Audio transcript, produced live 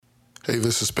Hey,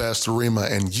 this is Pastor Rima,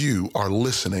 and you are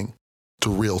listening to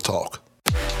Real Talk.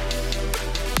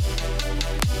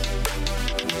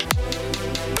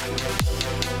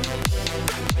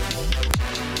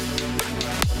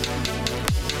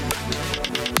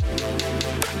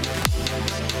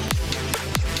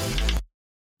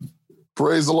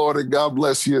 Praise the Lord and God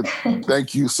bless you.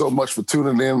 Thank you so much for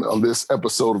tuning in on this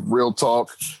episode of Real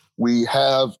Talk. We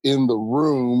have in the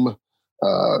room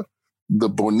the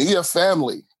Bonilla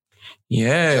family.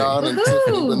 Yeah. John and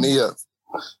Tiffany Bonilla.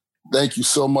 Thank you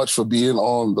so much for being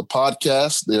on the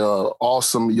podcast. They are an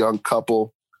awesome young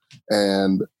couple.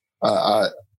 And I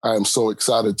am so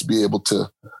excited to be able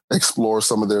to explore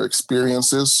some of their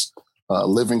experiences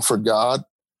living for God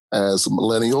as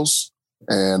millennials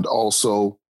and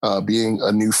also being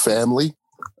a new family.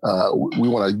 We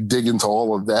want to dig into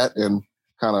all of that and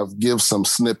kind of give some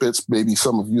snippets. Maybe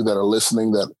some of you that are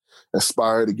listening that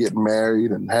aspire to get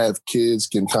married and have kids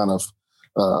can kind of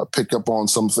pick up on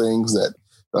some things that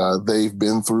they've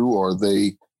been through or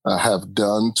they have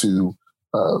done to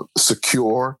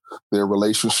secure their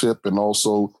relationship and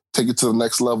also take it to the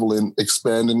next level in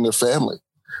expanding their family.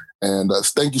 And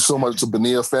thank you so much to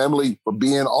Bonilla family for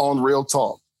being on Real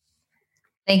Talk.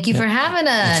 Thank you for having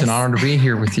us. It's an honor to be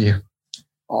here with you.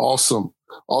 Awesome.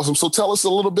 So tell us a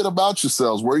little bit about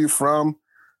yourselves, where you're from,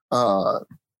 how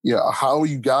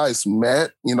you guys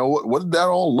met, what did that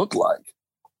all look like?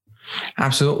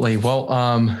 Absolutely.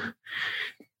 Well,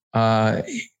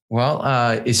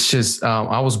 it's just,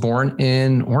 I was born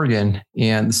in Oregon,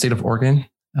 in the state of Oregon.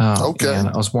 Okay. And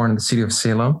I was born in the city of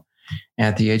Salem.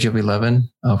 At the age of 11,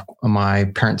 my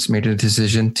parents made a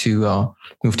decision to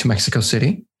move to Mexico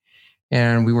City.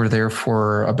 And we were there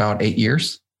for about 8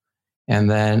 years.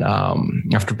 And then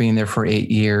after being there for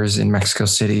 8 years in Mexico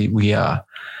City,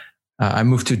 I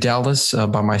moved to Dallas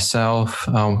by myself.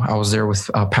 I was there with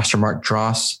Pastor Mark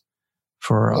Dross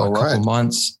for a couple of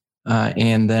months.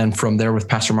 And then from there with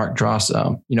Pastor Mark Dross,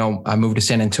 I moved to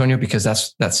San Antonio because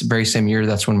that's the very same year.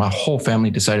 That's when my whole family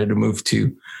decided to move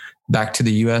back to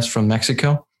the U.S. from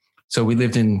Mexico. So we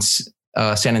lived in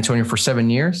San Antonio for 7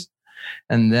 years.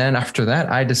 And then after that,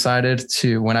 I decided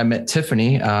when I met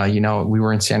Tiffany, we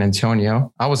were in San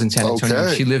Antonio. I was in San Antonio.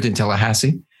 Okay. She lived in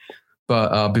Tallahassee.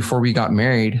 But before we got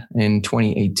married in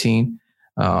 2018,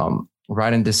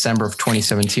 right in December of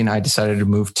 2017, I decided to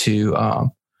move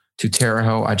to Terre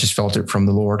Haute. I just felt it from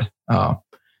the Lord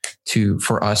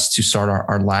for us to start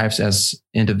our lives as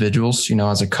individuals,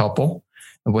 as a couple.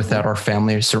 Without our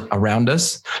family around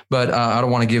us. But I don't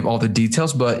want to give all the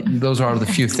details, but those are the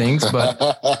few things. But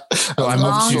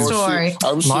long story.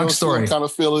 I'm kind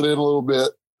of filling in a little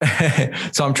bit.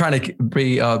 So I'm trying to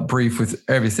be brief with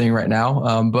everything right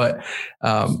now.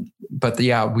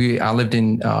 We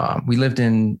lived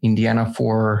in Indiana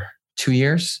for 2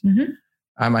 years. Mm-hmm.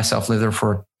 I myself lived there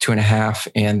for 2.5.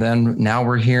 And then now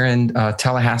we're here in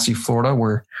Tallahassee, Florida,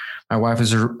 where my wife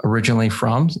is originally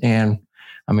from. And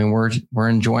I mean, we're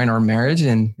enjoying our marriage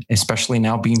and especially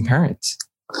now being parents.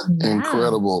 Yeah.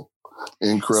 Incredible.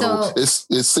 So,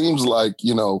 it seems like,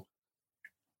 you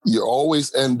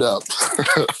always end up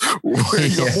where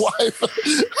your wife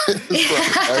is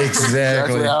from.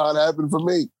 Exactly how it happened for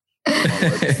me.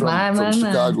 From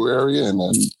Chicago area, and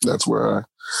then that's where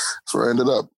I ended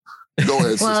up. Go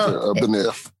ahead, Sister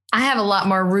Bonilla. I have a lot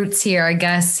more roots here, I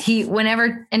guess.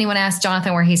 Whenever anyone asks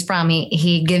Jonathan where he's from,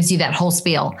 he gives you that whole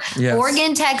spiel. Yes.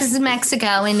 Oregon, Texas,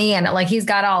 Mexico, Indiana, like he's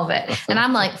got all of it. And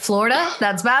I'm like, Florida,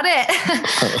 that's about it.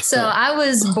 So I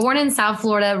was born in South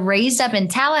Florida, raised up in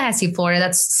Tallahassee, Florida.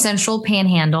 That's Central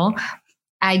Panhandle.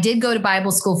 I did go to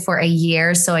Bible school for a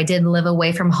year. So I did live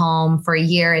away from home for a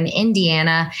year in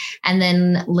Indiana and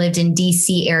then lived in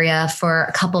DC area for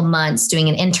a couple months doing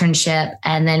an internship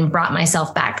and then brought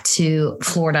myself back to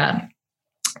Florida.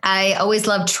 I always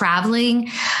loved traveling.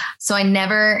 So I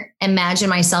never imagined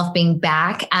myself being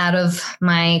back out of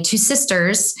my two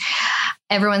sisters.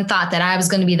 Everyone thought that I was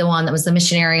going to be the one that was the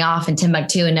missionary off in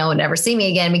Timbuktu and no one would ever see me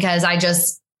again because I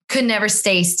just could never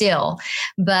stay still.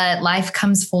 But life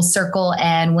comes full circle.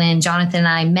 And when Jonathan and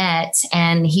I met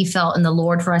and he felt in the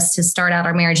Lord for us to start out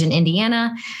our marriage in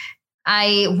Indiana,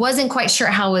 I wasn't quite sure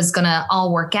how it was going to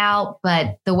all work out,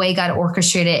 but the way God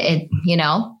orchestrated it,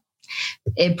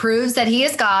 it proves that he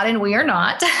is God and we are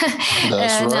not.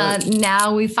 That's and right.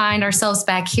 Now we find ourselves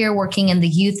back here working in the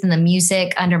youth and the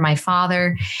music under my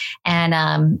father.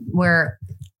 And we're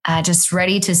just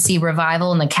ready to see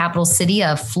revival in the capital city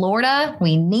of Florida.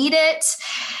 We need it.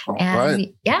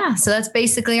 And so that's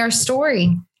basically our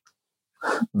story.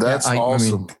 That's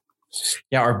awesome.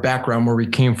 our background, where we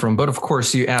came from. But of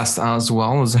course, you asked as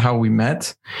well as how we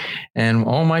met. And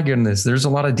oh my goodness, there's a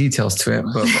lot of details to it,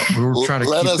 but we were trying to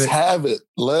Let us have it.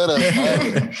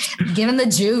 Give him the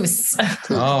juice.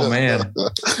 Oh man.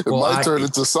 It might turn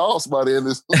into sauce by the end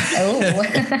of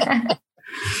this.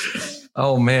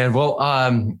 Oh man. Well,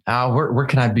 where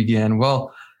can I begin?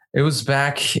 Well, it was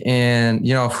back in,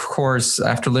 of course,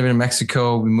 after living in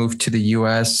Mexico, we moved to the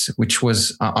US, which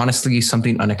was honestly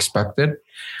something unexpected.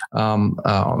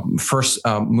 First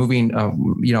moving,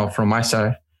 from my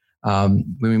side, when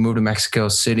we moved to Mexico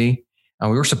City, we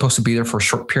were supposed to be there for a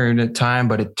short period of time,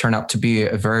 but it turned out to be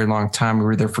a very long time. We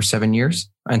were there for 7 years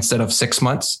instead of 6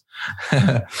 months.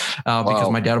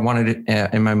 Because my dad wanted it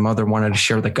and my mother wanted to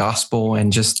share the gospel,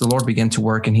 and just the Lord began to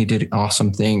work and he did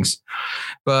awesome things.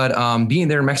 But being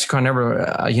there in Mexico, I never,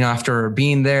 after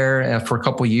being there for a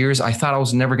couple of years, I thought I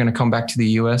was never going to come back to the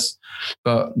US,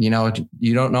 but you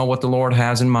don't know what the Lord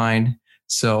has in mind.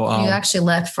 So you actually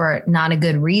left for not a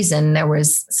good reason. There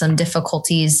was some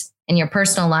difficulties in your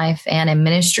personal life and in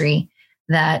ministry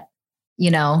that,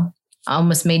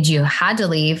 almost made you had to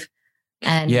leave.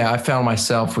 And I found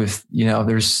myself with,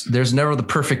 there's never the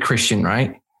perfect Christian,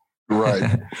 right?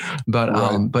 Right.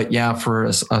 But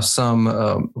for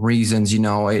some reasons,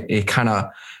 it kind of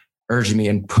urged me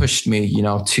and pushed me,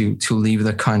 to leave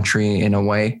the country in a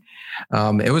way.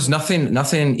 It was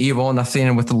nothing evil,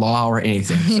 nothing with the law or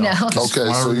anything.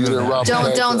 Okay, so you didn't rob.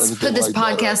 Don't put this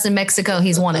podcast in Mexico.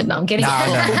 He's wanted. No, I'm kidding.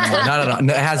 No.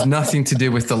 It has nothing to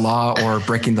do with the law or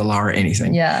breaking the law or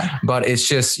anything. Yeah. But it's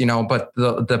just, but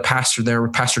the pastor there,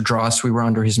 Pastor Dross, we were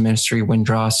under his ministry, Win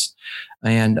Dross.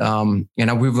 And,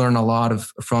 we've learned a lot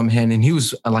from him, and he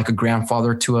was like a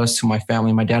grandfather to us, to my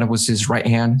family. My dad was his right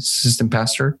hand assistant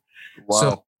pastor. Wow.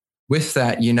 So with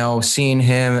that, seeing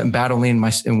him battling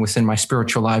within my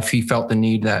spiritual life, he felt the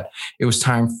need that it was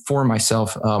time for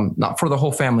myself, not for the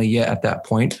whole family yet at that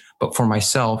point, but for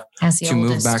myself to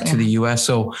move back to the US.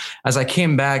 So as I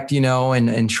came back,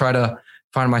 and try to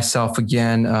find myself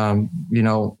again, a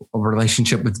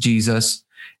relationship with Jesus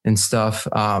and stuff,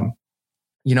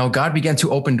 God began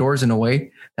to open doors in a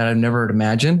way that I've never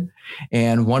imagined.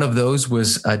 And one of those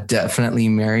was definitely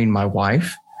marrying my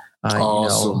wife.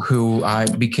 Awesome. Who I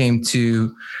became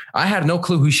I had no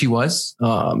clue who she was.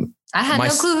 I had no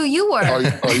clue who you were.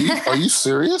 Are you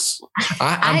serious?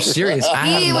 I'm serious.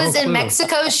 He was in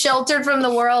Mexico, sheltered from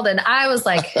the world. And I was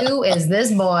like, who is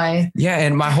this boy? Yeah.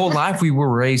 And my whole life we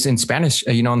were raised in Spanish,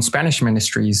 in Spanish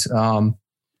ministries.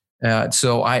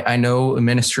 So I know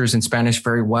ministers in Spanish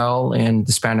very well in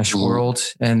the Spanish world,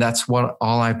 and that's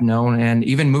all I've known. And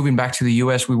even moving back to the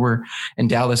US, we were in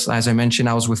Dallas, as I mentioned,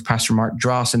 I was with Pastor Mark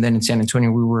Dross, and then in San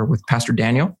Antonio, we were with Pastor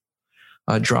Daniel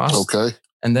Dross. Okay.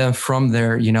 And then from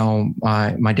there,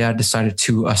 my dad decided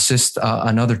to assist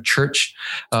another church,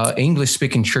 English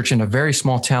speaking church in a very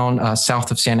small town south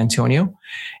of San Antonio.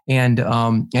 And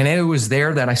it was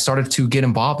there that I started to get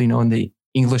involved, in the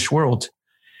English world.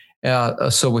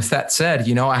 So with that said,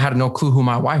 I had no clue who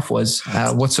my wife was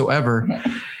whatsoever.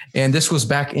 And this was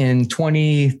back in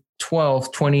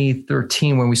 2012,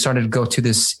 2013, when we started to go to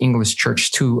this English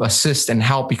church to assist and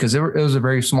help, because it was a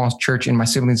very small church, and my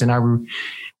siblings and I,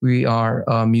 we are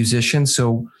musicians.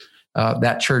 So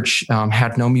that church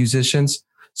had no musicians.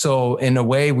 So in a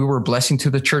way, we were a blessing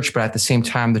to the church, but at the same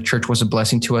time, the church was a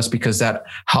blessing to us because that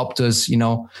helped us,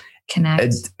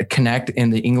 connect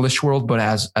in the English world, but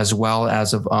as well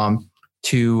as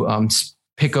to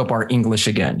pick up our English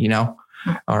again,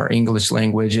 our English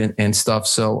language and stuff.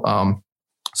 So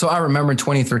I remember in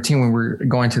 2013 when we were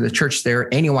going to the church there,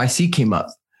 NAYC came up.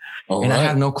 I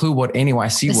had no clue what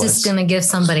NAYC was. This is going to give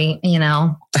somebody,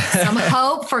 some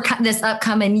hope for this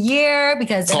upcoming year,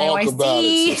 because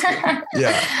NAYC.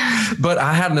 Yeah. But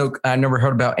I never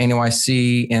heard about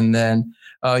NAYC. And then,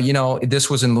 this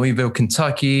was in Louisville,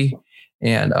 Kentucky.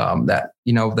 And the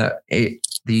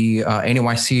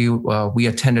NAYC we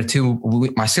attended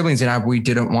to, my siblings and I, we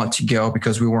didn't want to go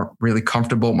because we weren't really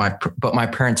comfortable. But my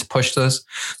parents pushed us.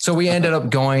 So we ended up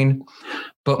going.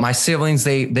 But my siblings,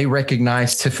 they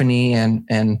recognized Tiffany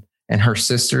and her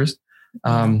sisters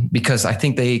because I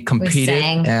think they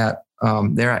competed at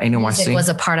there at NAYC. It was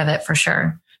a part of it for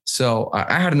sure. So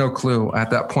I had no clue at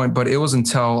that point, but it was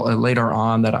until later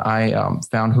on that I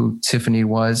found who Tiffany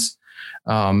was.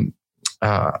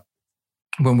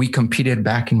 When we competed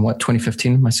back in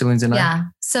 2015, my siblings and I. Yeah.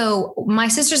 So my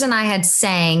sisters and I had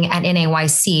sang at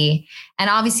NAYC, and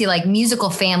obviously like musical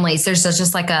families, there's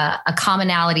just like a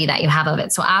commonality that you have of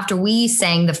it. So after we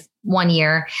sang one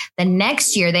year. The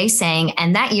next year they sang.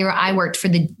 And that year I worked for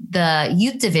the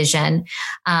youth division.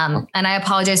 And I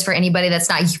apologize for anybody that's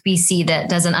not UPC that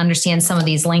doesn't understand some of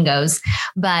these lingos,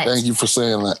 but thank you for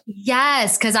saying that.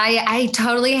 Yes. Cause I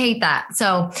totally hate that.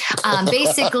 So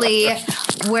basically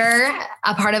we're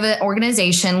a part of an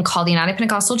organization called the United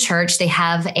Pentecostal Church. They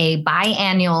have a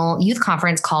biannual youth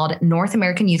conference called North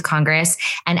American Youth Congress.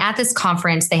 And at this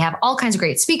conference, they have all kinds of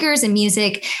great speakers and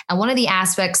music. And one of the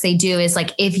aspects they do is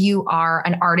like, if you are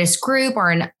an artist group or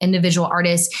an individual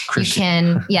artist,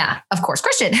 Christian. You can, of course,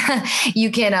 Christian,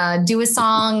 you can do a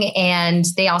song, and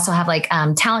they also have like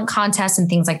talent contests and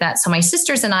things like that. So my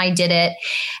sisters and I did it.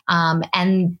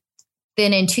 And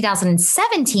then in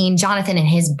 2017, Jonathan and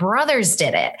his brothers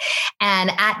did it. And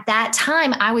at that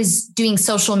time, I was doing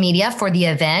social media for the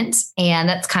event. And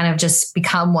that's kind of just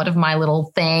become one of my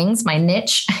little things, my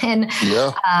niche. And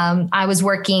I was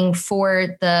working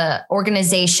for the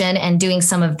organization and doing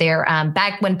some of their,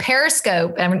 back when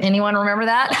Periscope, anyone remember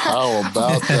that? How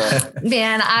about that?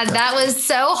 Man, that was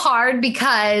so hard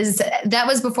because that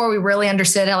was before we really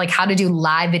understood how to do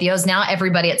live videos. Now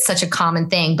everybody, it's such a common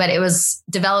thing, but it was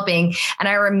developing. And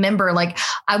I remember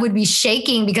I would be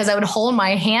shaking because I would hold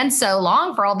my hand so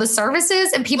long for all the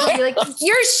services, and people would be like,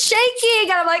 you're shaking.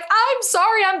 And I'm like, I'm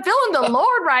sorry, I'm feeling the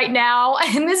Lord right now.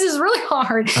 And this is really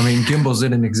hard. I mean, gimbals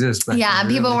didn't exist. Yeah.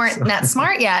 People weren't that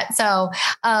smart yet. So,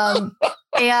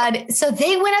 and so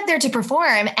they went up there to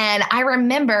perform. And I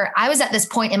remember I was at this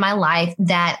point in my life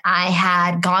that I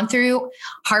had gone through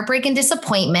heartbreak and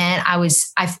disappointment. I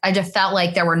just felt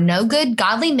like there were no good,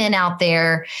 godly men out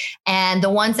there. And the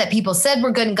ones that people said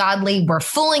were good and godly were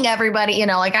fooling everybody.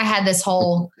 I had this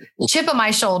whole chip on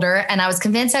my shoulder, and I was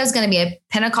convinced I was going to be a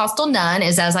Pentecostal nun,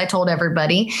 as I told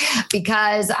everybody,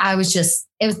 because I was just,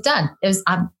 it was done.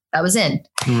 I was in.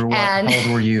 How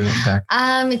old were you back?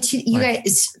 You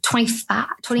guys, 25,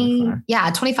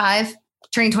 25,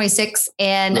 turning 26.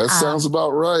 And that sounds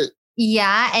about right.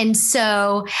 Yeah. And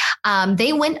so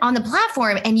they went on the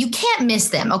platform, and you can't miss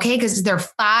them. Okay. Because they're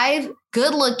 5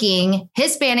 good looking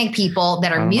Hispanic people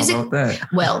that are music.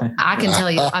 Well, I can tell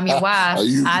you, I'm your wife.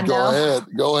 I know.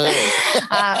 Go ahead.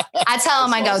 I tell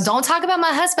him, I go, don't talk about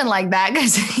my husband like that,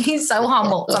 because he's so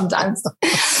humble sometimes.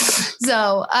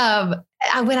 So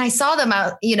when I saw them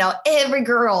out, every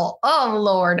girl, oh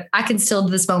Lord, I can still to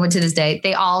this moment, to this day,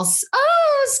 they all,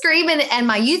 screaming. And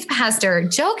my youth pastor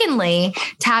jokingly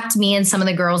tapped me and some of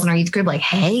the girls in our youth group, like,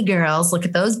 hey girls, look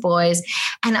at those boys.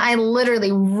 And I literally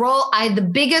the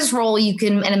biggest roll you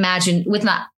can imagine, with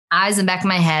my eyes in the back of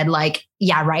my head, like,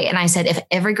 yeah, right. And I said, if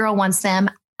every girl wants them,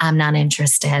 I'm not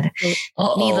interested.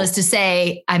 Needless to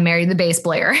say, I married the bass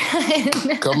player.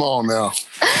 Come on now.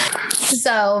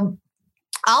 So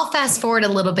I'll fast forward a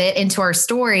little bit into our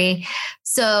story.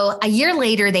 So a year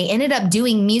later, they ended up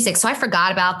doing music. So I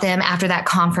forgot about them after that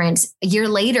conference. A year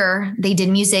later, they did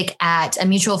music at a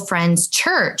mutual friend's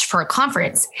church for a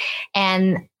conference.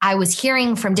 And I was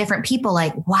hearing from different people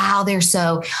like, wow, they're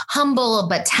so humble,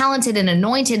 but talented and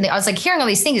anointed. I was like hearing all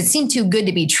these things. It seemed too good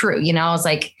to be true. I was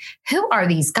like, who are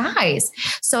these guys?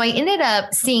 So I ended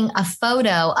up seeing a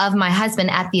photo of my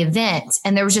husband at the event,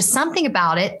 and there was just something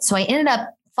about it. So I ended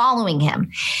up following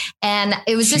him. And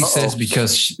it was just, she says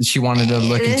because she wanted to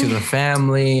look into the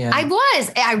family. And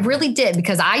I really did,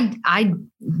 because I don't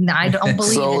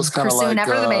believe in pursuing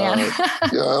after the man.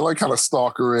 Like kind of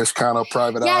stalkerish, kind of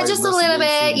private eye. Yeah, just a little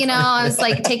bit, I was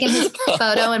like taking his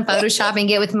photo and photoshopping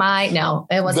it with no,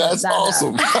 it wasn't. That's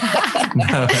awesome.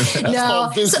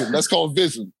 That's called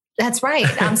vision. That's right.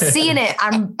 I'm seeing it.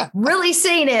 I'm really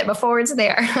seeing it before it's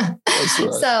there. That's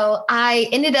right. So I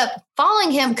ended up following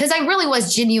him because I really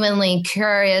was genuinely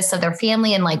curious of their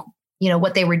family and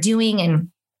what they were doing,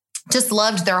 and just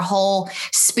loved their whole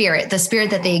spirit, the spirit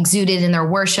that they exuded in their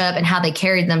worship and how they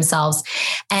carried themselves.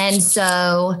 And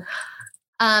so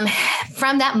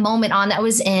from that moment on, that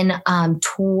was in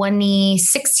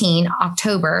 2016,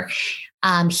 October,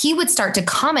 he would start to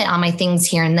comment on my things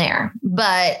here and there,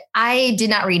 but I did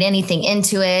not read anything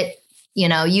into it.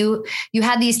 You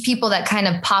had these people that kind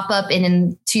of pop up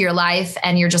into your life,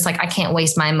 and you're just like, I can't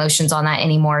waste my emotions on that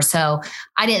anymore. So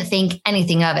I didn't think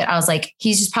anything of it. I was like,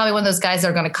 he's just probably one of those guys that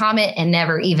are going to comment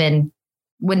and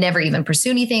would never even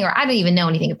pursue anything, or I don't even know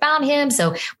anything about him.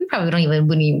 So we probably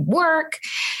wouldn't even work.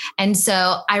 And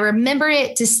so I remember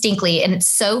it distinctly. And it's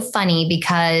so funny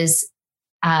because,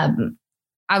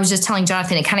 I was just telling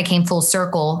Jonathan, it kind of came full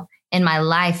circle in my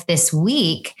life this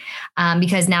week,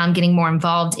 because now I'm getting more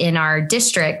involved in our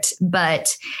district.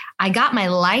 But I got my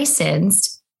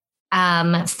license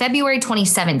February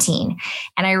 2017.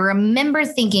 And I remember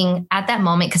thinking at that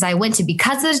moment, because I went to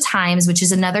Because of the Times, which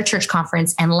is another church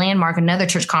conference, and Landmark, another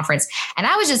church conference. And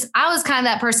I was kind of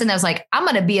that person that was like, I'm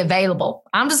going to be available.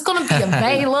 I'm just going to be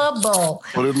available.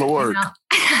 Put in the work.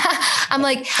 I'm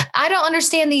like, I don't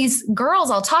understand these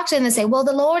girls. I'll talk to them and say, well,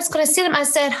 the Lord's going to send them. I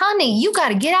said, honey, you got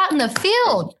to get out in the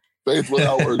field. Faith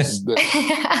without works is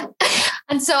dead.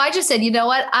 And so I just said, you know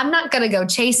what? I'm not going to go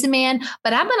chase a man,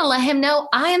 but I'm going to let him know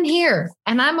I am here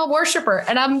and I'm a worshiper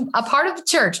and I'm a part of the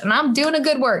church and I'm doing a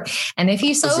good work. And if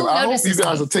he so Listen, notices, I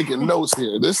hope you guys are taking notes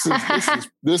here.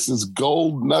 This is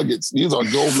gold nuggets. These are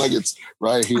gold nuggets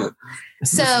right here.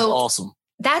 So this is awesome.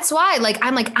 That's why,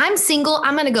 I'm single.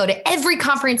 I'm going to go to every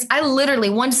conference. I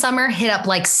literally one summer hit up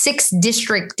like 6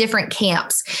 different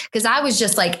camps because I was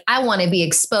just like, I want to be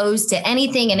exposed to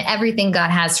anything and everything God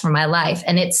has for my life.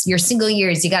 And it's your single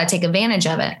years. You got to take advantage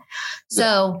of it.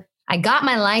 So I got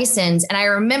my license and I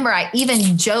remember I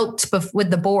even joked with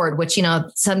the board, which,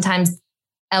 sometimes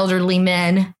elderly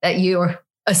men that you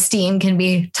esteem can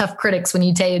be tough critics when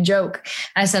you tell a joke.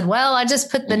 I said, well, I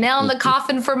just put the nail in the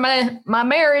coffin for my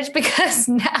marriage because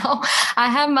now I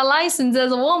have my license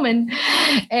as a woman.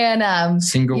 And,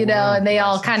 single, and they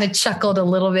all kind of chuckled a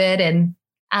little bit. And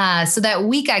so that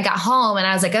week I got home and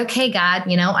I was like, okay,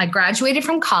 God, I graduated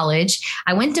from college.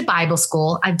 I went to Bible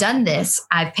school. I've done this.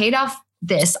 I've paid off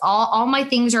this. All my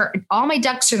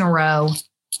ducks in a row.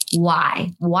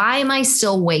 Why am I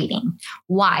still waiting?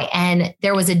 Why? And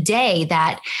there was a day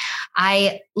that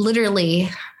I literally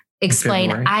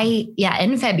explained,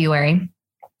 in February,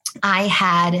 I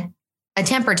had a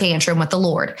temper tantrum with the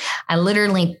Lord. I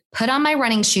literally put on my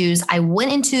running shoes. I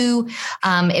went into,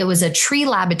 it was a tree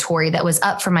laboratory that was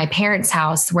up from my parents'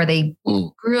 house where they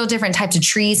grew different types of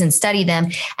trees and studied them.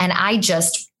 And I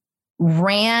just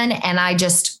ran and I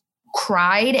just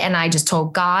cried and I just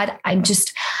told God,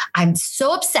 I'm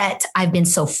so upset. I've been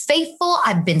so faithful.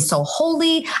 I've been so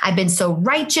holy. I've been so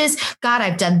righteous. God,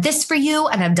 I've done this for you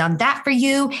and I've done that for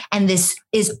you. And this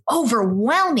is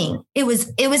overwhelming. It was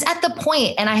at the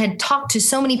point, and I had talked to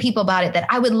so many people about it, that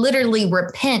I would literally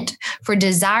repent for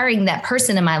desiring that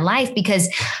person in my life because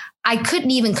I couldn't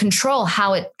even control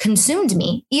how it consumed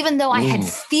me, even though I had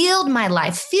filled my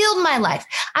life.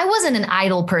 I wasn't an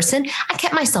idle person. I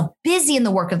kept myself busy in the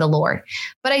work of the Lord.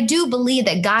 But I do believe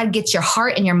that God gets your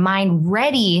heart and your mind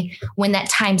ready when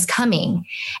that time's coming.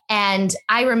 And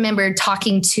I remember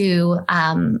talking to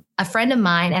a friend of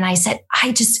mine, and I said,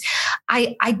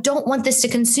 I don't want this to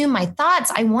consume my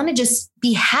thoughts. I want to just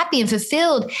be happy and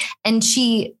fulfilled. And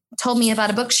she told me about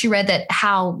a book she read that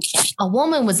how a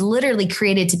woman was literally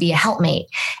created to be a helpmate,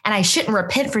 and I shouldn't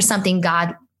repent for something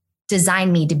God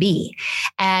designed me to be.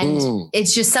 And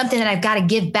it's just something that I've got to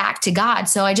give back to God.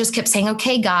 So I just kept saying,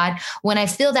 okay, God, when I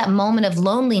feel that moment of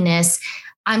loneliness,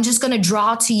 I'm just going to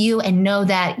draw to you and know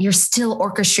that you're still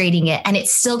orchestrating it and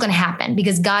it's still going to happen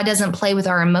because God doesn't play with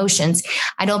our emotions.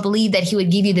 I don't believe that he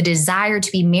would give you the desire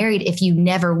to be married if you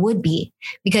never would be,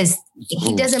 because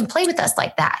he doesn't play with us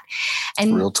like that.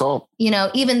 And, real talk,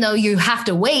 even though you have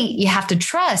to wait, you have to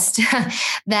trust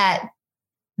that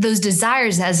those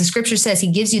desires, as the scripture says,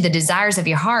 he gives you the desires of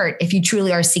your heart if you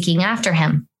truly are seeking after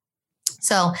him.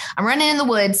 So I'm running in the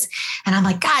woods and I'm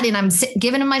like, God, and I'm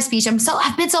giving him my speech.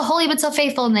 I've been so holy, but so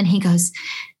faithful. And then he goes,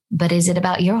 but is it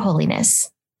about your holiness?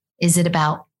 Is it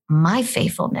about my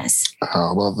faithfulness?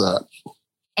 How about that?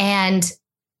 And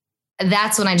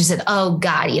that's when I just said, oh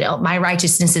God, my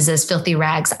righteousness is as filthy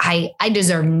rags. I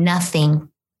deserve nothing,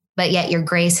 but yet your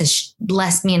grace has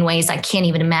blessed me in ways I can't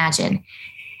even imagine.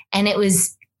 And it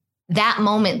was that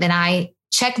moment that I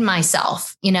checked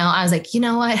myself. I was like, you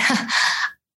know what?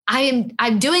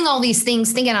 I'm doing all these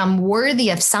things thinking I'm worthy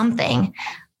of something,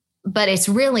 but it's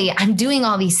really, I'm doing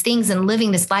all these things and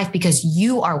living this life because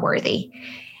you are worthy.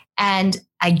 And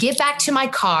I get back to my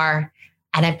car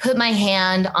and I put my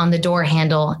hand on the door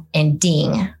handle and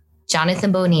ding,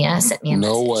 Jonathan Bonilla sent me a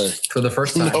message. No way. For the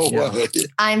first time. No way.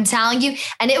 I'm telling you.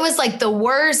 And it was like the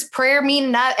worst prayer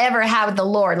meeting I've ever had with the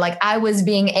Lord. Like I was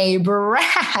being a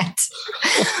brat.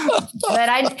 But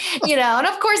and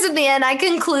of course at the end I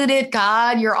concluded,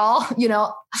 God, you're all,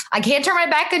 I can't turn my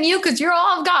back on you because you're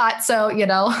all I've got. So,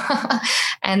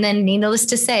 and then needless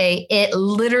to say, it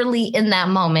literally in that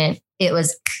moment, it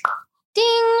was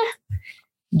ding.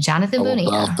 Jonathan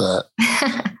Bonilla. About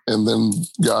that. And then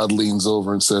God leans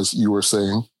over and says, you were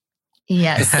saying?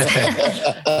 Yes.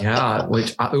 Yeah,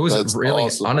 which it was That's really,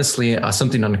 awesome. Honestly,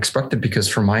 something unexpected because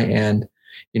from my end,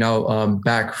 going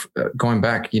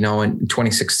back, in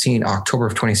 2016, October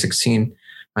of 2016,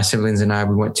 my siblings and I,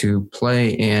 we went to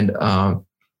play and I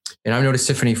noticed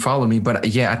Tiffany followed me, but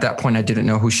yeah, at that point I didn't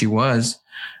know who she was.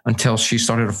 until she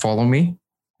started to follow me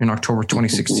in October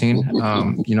 2016.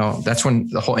 That's when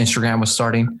the whole Instagram was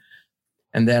starting.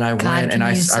 And then I went and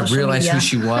I realized who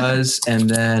she was. And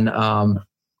then,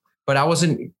 but I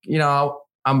wasn't,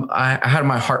 I had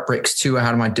my heartbreaks too. I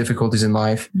had my difficulties in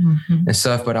life and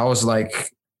stuff, but I was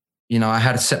like, I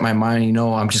had to set my mind,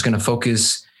 I'm just going to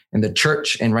focus in the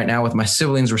church. And right now with my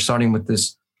siblings, we're starting with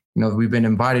this, we've been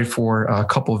invited for a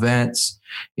couple events.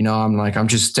 I'm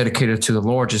just dedicated to the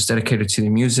Lord, just dedicated to the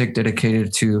music,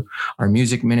 dedicated to our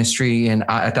music ministry. And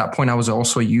at that point, I was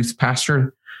also a youth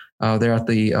pastor there at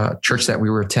the church that we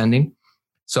were attending.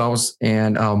 So I was,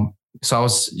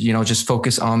 just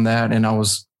focused on that. And I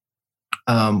was,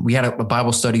 we had a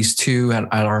Bible studies too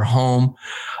at our home.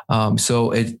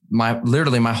 So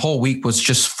my whole week was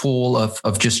just full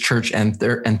of just church, and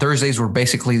Thursdays were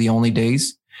basically the only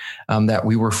days that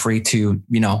we were free to,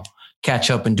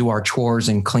 catch up and do our chores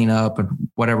and clean up and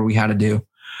whatever we had to do.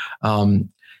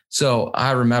 So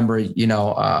I remember,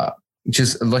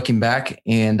 just looking back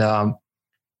and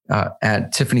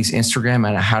at Tiffany's Instagram,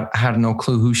 and I had no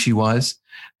clue who she was.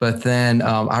 But then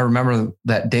I remember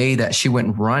that day that she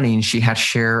went running, she had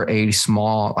shared a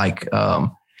small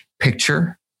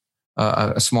picture,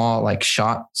 a small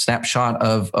snapshot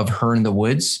of her in the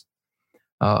woods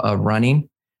running.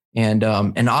 And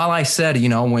all I said,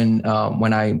 when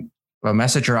I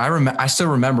messaged her, I still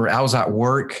remember I was at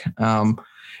work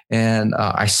and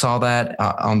I saw that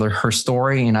on her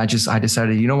story, and I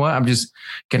decided, you know what, I'm just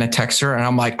going to text her. And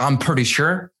I'm like, I'm pretty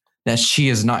sure that she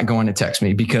is not going to text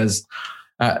me, because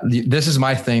this is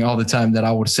my thing all the time that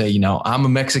I would say, I'm a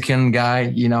Mexican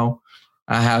guy,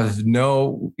 I have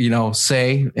no,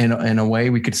 say in a way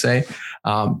we could say,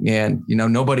 and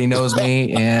nobody knows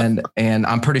me, and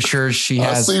I'm pretty sure she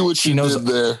has. I see what she knows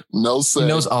there. No say. She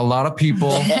knows a lot of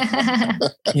people.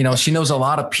 She knows a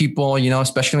lot of people.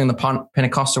 Especially in the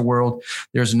Pentecostal world.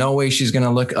 There's no way she's going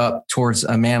to look up towards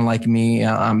a man like me.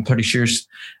 I'm pretty sure.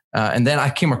 And then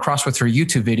I came across with her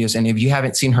YouTube videos, and if you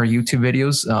haven't seen her YouTube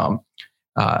videos,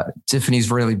 Tiffany's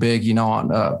really big,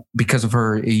 on because of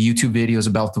her YouTube videos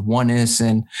about the oneness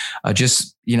and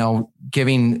just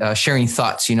sharing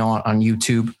thoughts, on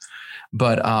YouTube.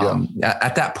 But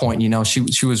at that point,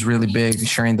 she was really big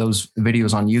sharing those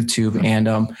videos on YouTube, and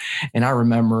I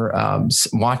remember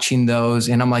watching those,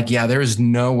 and I'm like, yeah, there is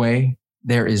no way,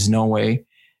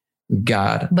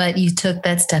 God. But you took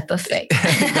that step of faith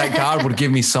that God would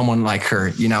give me someone like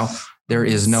her. There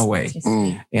is no way,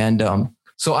 and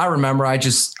so I remember I'm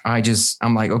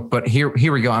like, oh, but here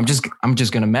we go. I'm just going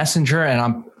to message her,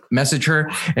 and message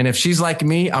her. And if she's like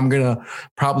me, I'm going to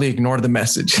probably ignore the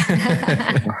message,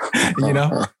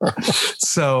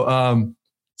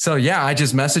 So yeah, I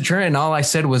just messaged her, and all I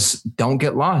said was, don't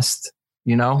get lost,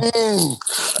 don't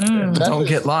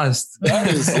get lost. That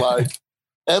is like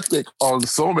epic on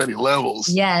so many levels.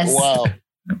 Yes. Wow.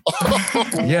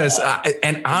 Yes,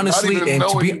 and honestly,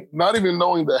 not even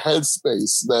knowing the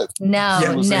headspace that. No,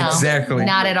 exactly,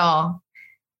 not at all.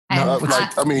 I'm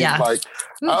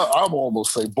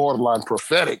almost say borderline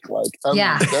prophetic.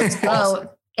 That's awesome.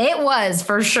 It was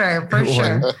for sure.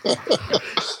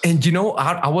 And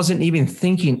I wasn't even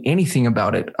thinking anything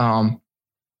about it. I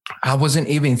wasn't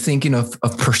even thinking of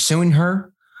pursuing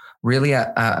her. Really,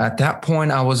 at that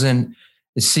point, I wasn't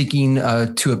seeking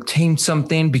to obtain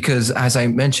something, because as I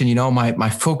mentioned, my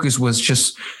focus was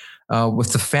just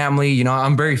with the family.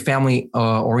 I'm very family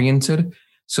oriented.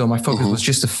 So my focus was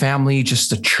just the family, just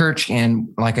the church. And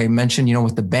like I mentioned,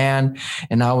 with the band,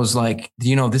 and I was like,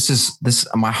 this,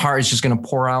 my heart is just going to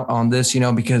pour out on this,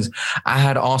 because I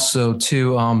had also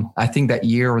too, I think that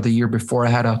year or the year before, I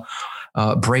had a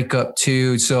breakup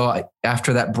too. So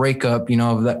after that breakup,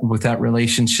 with that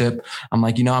relationship, I'm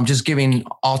like, I'm just giving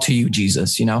all to you,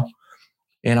 Jesus,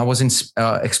 and I wasn't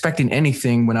expecting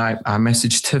anything when I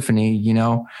messaged Tiffany,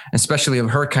 especially of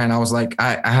her kind. I was like,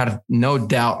 I had no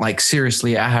doubt,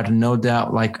 seriously, I had no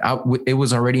doubt, it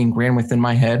was already ingrained within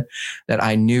my head that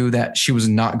I knew that she was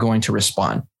not going to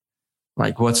respond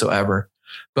whatsoever.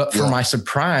 But for my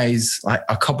surprise,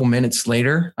 a couple minutes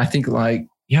later, I think an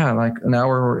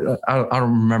hour, I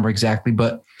don't remember exactly,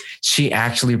 but she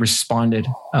actually responded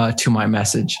to my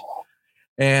message.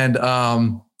 And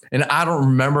I don't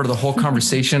remember the whole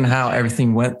conversation, how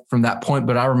everything went from that point,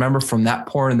 but I remember from that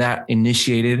point that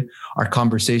initiated our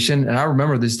conversation. And I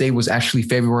remember this day was actually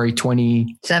February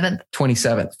 27th,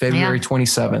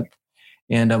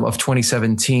 and of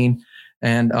 2017.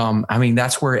 And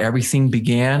that's where everything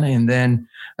began. And then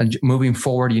moving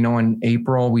forward, in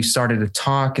April, we started to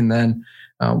talk, and then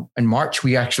in March,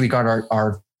 we actually got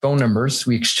our phone numbers.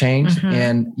 We exchanged, Mm-hmm.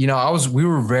 and we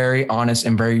were very honest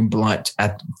and very blunt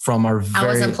I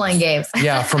wasn't playing games.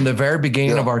 Yeah, from the very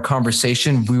beginning of our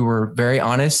conversation, we were very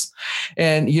honest,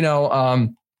 and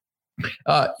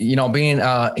being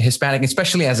Hispanic,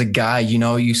 especially as a guy,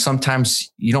 you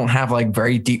sometimes you don't have like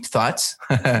very deep thoughts.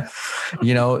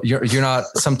 You're not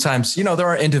sometimes, there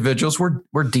are individuals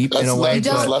we're deep in a way. You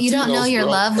don't know your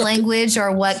love language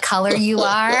or what color you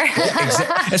are.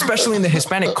 Especially in the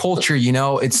Hispanic culture,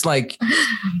 it's like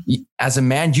as a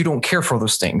man, you don't care for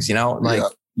those things, you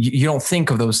don't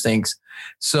think of those things.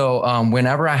 So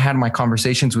whenever I had my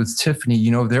conversations with Tiffany,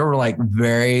 there were like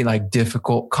very like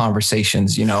difficult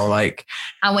conversations, like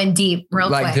I went deep real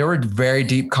quick. There were very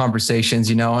deep conversations,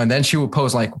 and then she would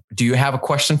pose like, do you have a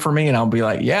question for me? And I'll be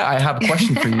like, yeah, I have a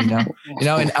question for you now.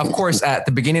 And of course at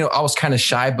the beginning I was kind of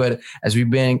shy, but as we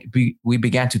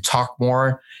began to talk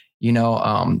more,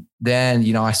 then,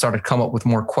 I started to come up with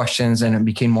more questions and it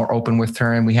became more open with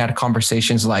her. And we had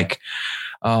conversations like,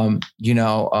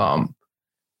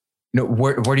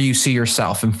 where do you see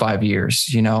yourself in 5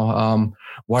 years?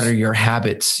 What are your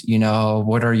habits?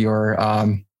 What are your,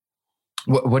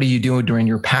 what do you do during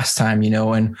your pastime?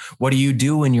 And what do you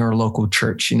do in your local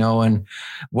church? And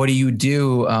what do you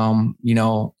do,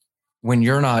 when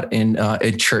you're not in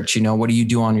a church? What do you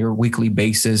do on your weekly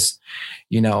basis?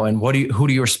 And who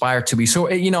do you aspire to be? So,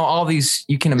 all these,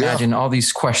 you can imagine all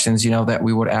these questions, that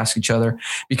we would ask each other,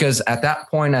 because at that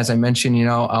point, as I mentioned,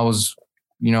 I was,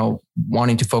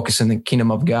 wanting to focus in the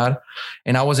kingdom of God.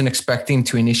 And I wasn't expecting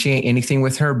to initiate anything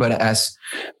with her, but as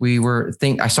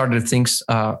I started to things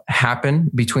happen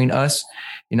between us,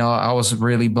 I was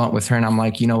really blunt with her and I'm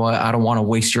like, you know what, I don't want to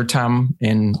waste your time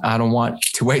and I don't want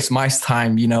to waste my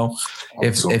time,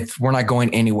 if we're not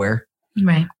going anywhere.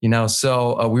 Right.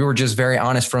 So we were just very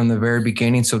honest from the very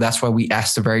beginning. So that's why we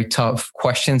asked the very tough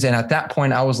questions. And at that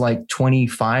point I was like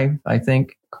 25, I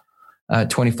think.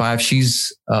 25.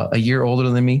 She's a year older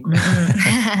than me.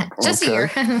 Just a year.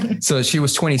 So she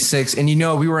was 26. And,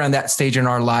 we were on that stage in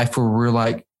our life where we were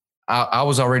like, I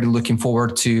was already looking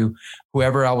forward to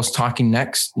whoever I was talking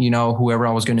next, whoever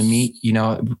I was going to meet,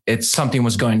 something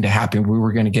was going to happen. We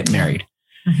were going to get married,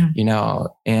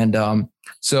 and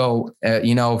so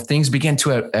things began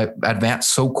to advance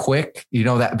so quick,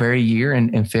 that very year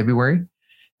in February.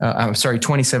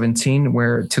 2017,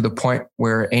 where to the point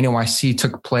where NYC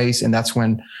took place. And that's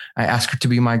when I asked her to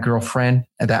be my girlfriend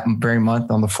at that very month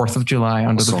on the 4th of July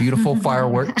under the beautiful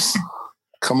fireworks.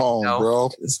 Come on, bro.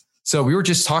 So we were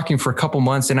just talking for a couple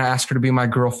months and I asked her to be my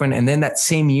girlfriend. And then that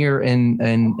same year in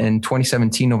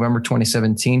 2017, November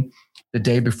 2017, the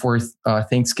day before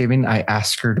Thanksgiving, I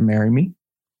asked her to marry me.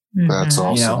 That's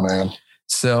awesome, man.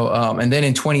 So, and then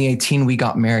in 2018, we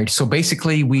got married. So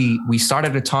basically we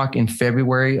started to talk in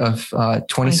February of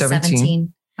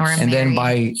 2017. And then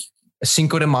by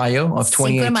Cinco de Mayo of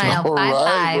 2018,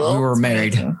 we were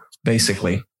married,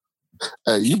 basically.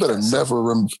 Hey, you better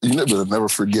never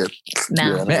forget.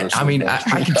 No. Man, I mean,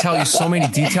 I can tell you so many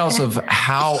details of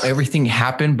how everything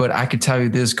happened, but I could tell you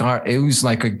this, God, it was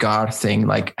like a God thing,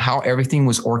 like how everything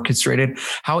was orchestrated,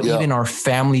 how even our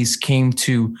families came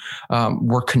to,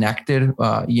 were connected.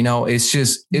 It's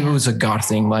just, it was a God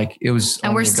thing. Like it was.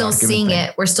 And we're still seeing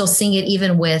it. We're still seeing it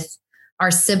even with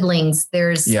our siblings.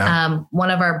 There's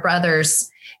one of our brothers.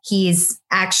 He's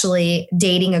actually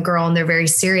dating a girl and they're very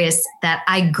serious that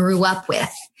I grew up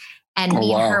with. And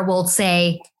me and her will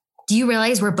say, do you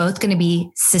realize we're both going to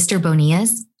be sister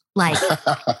Bonillas? Like,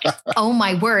 oh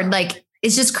my word. Like,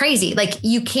 it's just crazy. Like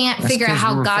you can't figure out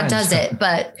how God does it,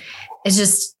 but it's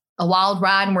just a wild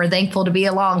ride and we're thankful to be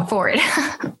along for it.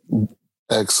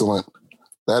 Excellent.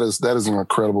 That is an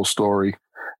incredible story.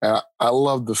 And I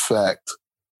love the fact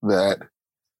that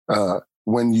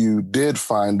when you did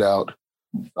find out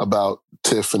about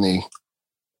Tiffany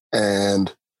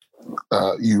and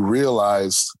you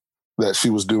realized that she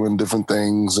was doing different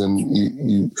things and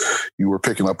you were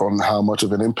picking up on how much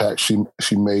of an impact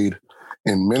she made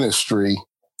in ministry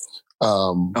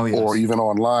or even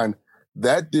online,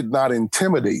 that did not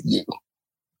intimidate you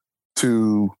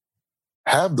to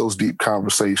have those deep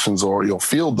conversations or you'll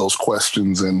field those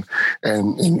questions and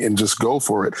just go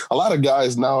for it. A lot of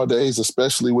guys nowadays,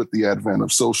 especially with the advent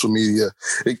of social media,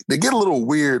 they get a little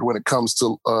weird when it comes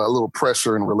to a little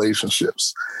pressure in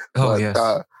relationships.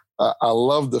 I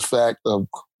love the fact of,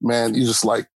 man, you just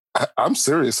like, I'm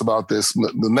serious about this.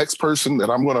 The next person that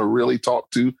I'm going to really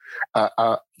talk to,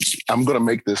 I'm going to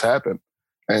make this happen.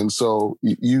 And so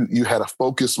you had a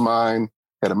focused mind,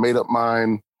 had a made up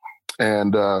mind,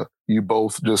 and you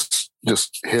both just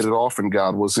hit it off and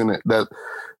God was in it.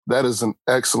 That is an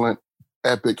excellent,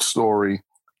 epic story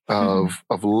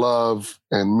of love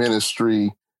and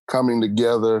ministry coming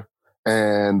together,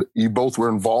 and you both were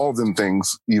involved in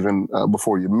things even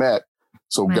before you met.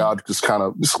 So Right. God just kind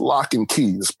of just lock and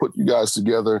key, just put you guys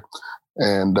together,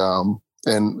 and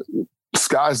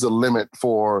sky's the limit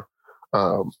for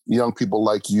young people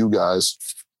like you guys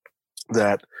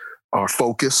that are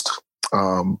focused.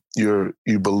 You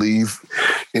believe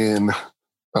in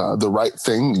the right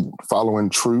thing, following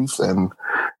truth, and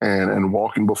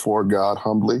walking before God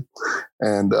humbly,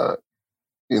 and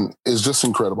it's just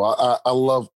incredible. I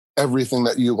love everything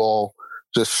that you've all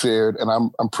just shared, and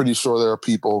I'm pretty sure there are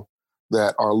people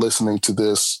that are listening to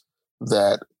this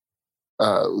that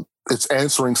it's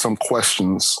answering some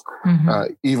questions,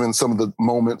 even some of the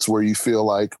moments where you feel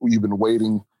like you've been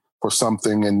waiting for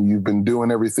something and you've been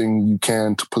doing everything you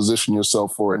can to position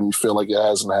yourself for it, and you feel like it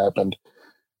hasn't happened.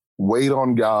 Wait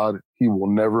on God. He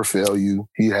will never fail you.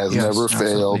 He has never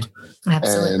failed.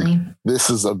 Absolutely. And this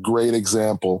is a great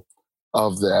example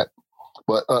of that.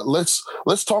 But let's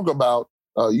talk about,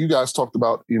 you guys talked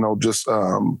about, just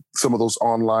some of those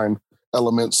online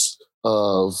elements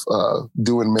of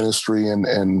doing ministry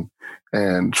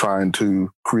and trying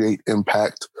to create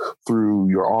impact through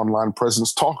your online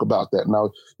presence. Talk about that.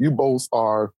 Now, you both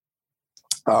are,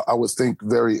 I would think,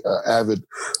 very avid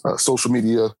social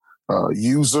media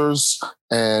users,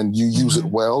 and you use it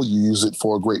well. You use it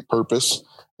for a great purpose.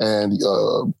 And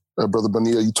Brother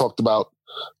Bonilla, you talked about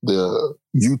the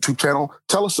YouTube channel.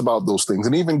 Tell us about those things,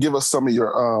 and even give us some of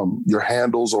your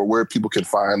handles or where people can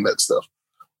find that stuff.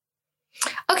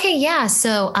 Okay, yeah.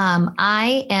 So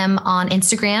I am on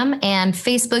Instagram and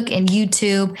Facebook and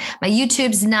YouTube. My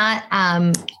YouTube's not,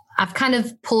 I've kind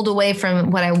of pulled away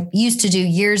from what I used to do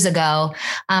years ago,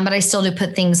 but I still do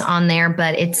put things on there.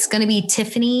 But it's going to be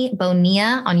Tiffany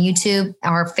Bonilla on YouTube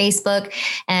or Facebook.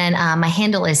 And my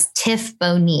handle is Tiff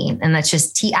Boni, and that's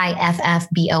just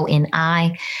TIFFBONI.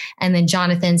 And then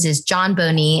Jonathan's is John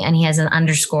Boni, and he has an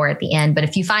underscore at the end. But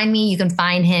if you find me, you can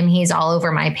find him. He's all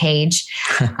over my page.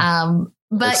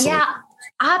 But Excellent. Yeah,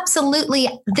 absolutely.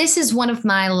 This is one of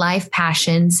my life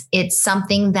passions. It's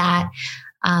something that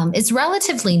it's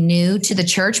relatively new to the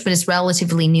church, but it's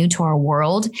relatively new to our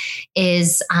world,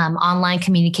 is online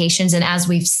communications. And as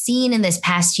we've seen in this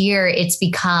past year, it's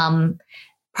become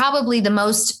probably the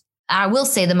most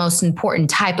important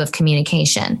type of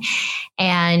communication.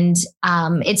 And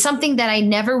it's something that I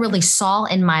never really saw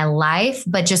in my life,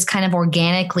 but just kind of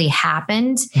organically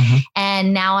happened.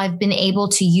 And now I've been able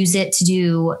to use it to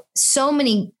do so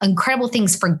many incredible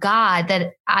things for God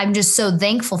that I'm just so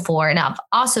thankful for. And I've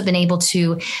also been able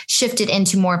to shift it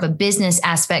into more of a business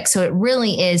aspect. So it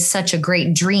really is such a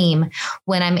great dream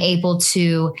when I'm able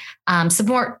to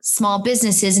support small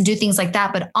businesses and do things like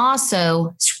that, but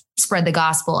also spread the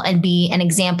gospel and be an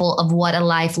example of what a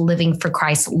life living for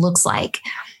Christ looks like.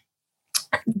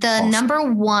 The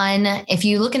number one, if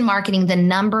you look in marketing, the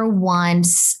number one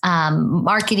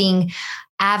marketing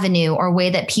avenue or way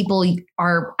that people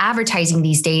are advertising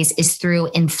these days is through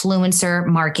influencer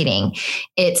marketing.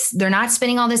 They're not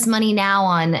spending all this money now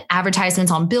on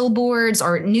advertisements on billboards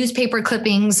or newspaper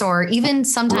clippings, or even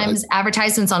sometimes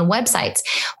advertisements on websites.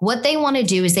 What they want to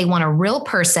do is they want a real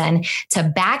person to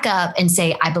back up and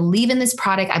say, I believe in this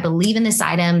product. I believe in this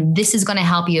item. This is going to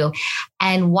help you.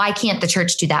 And why can't the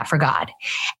church do that for God?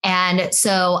 And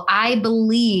so I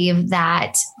believe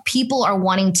that people are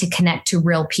wanting to connect to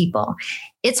real people.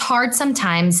 It's hard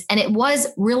sometimes. And it was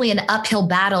really an uphill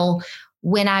battle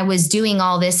when I was doing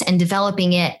all this and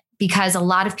developing it, because a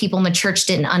lot of people in the church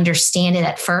didn't understand it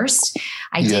at first.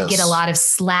 I did get a lot of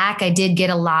slack. I did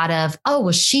get a lot of, oh,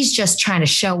 well, she's just trying to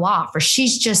show off, or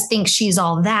she's just thinks she's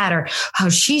all that, or oh,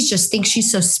 she's just thinks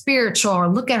she's so spiritual, or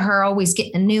look at her always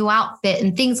getting a new outfit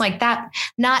and things like that,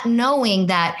 not knowing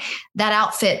that that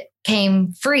outfit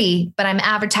came free, but I'm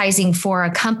advertising for a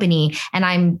company and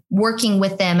I'm working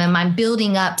with them and I'm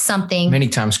building up something. Many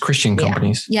times Christian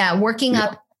companies. Yeah. Working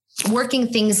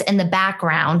things in the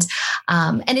background.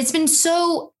 And it's been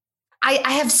so,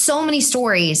 I have so many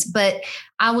stories, but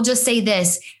I will just say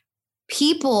this: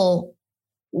 people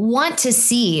want to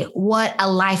see what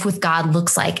a life with God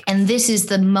looks like. And this is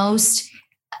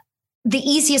the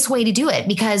easiest way to do it,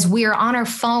 because we're on our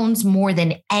phones more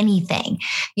than anything.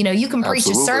 You can preach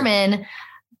a sermon,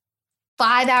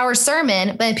 5-hour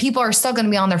sermon, but people are still going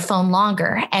to be on their phone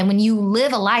longer. And when you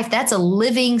live a life, that's a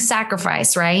living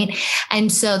sacrifice, right?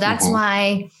 And so that's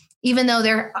why, even though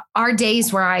there are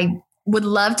days where I would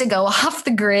love to go off the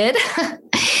grid,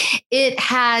 it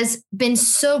has been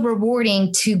so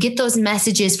rewarding to get those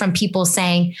messages from people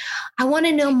saying, I want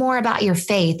to know more about your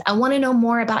faith. I want to know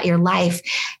more about your life.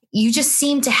 you just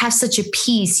seem to have such a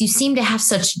peace. You seem to have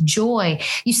such joy.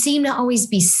 You seem to always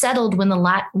be settled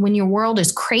when your world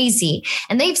is crazy.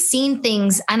 And they've seen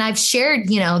things, and I've shared,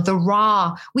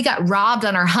 we got robbed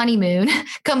on our honeymoon,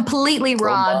 completely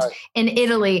robbed in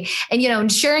Italy,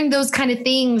 and sharing those kind of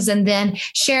things, and then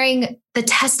sharing the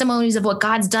testimonies of what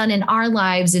God's done in our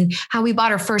lives and how we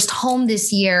bought our first home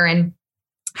this year and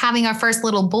having our first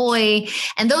little boy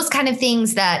and those kind of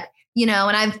things that, and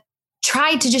I've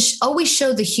tried to just always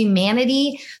show the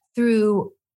humanity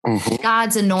through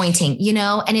God's anointing,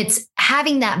 and it's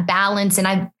having that balance.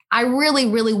 And I really,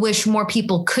 really wish more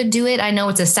people could do it. I know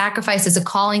it's a sacrifice, it's a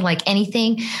calling like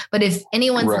anything, but if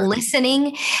anyone's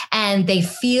listening and they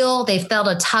felt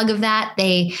a tug of that,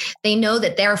 they know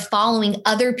that they're following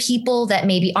other people that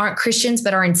maybe aren't Christians,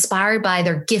 but are inspired by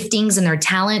their giftings and their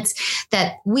talents,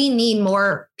 that we need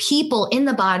more people in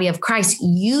the body of Christ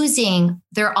using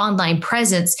their online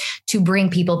presence to bring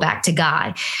people back to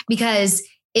God. Because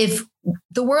if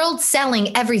the world's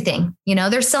selling everything,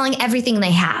 they're selling everything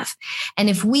they have. And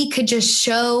if we could just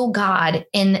show God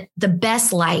in the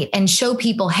best light and show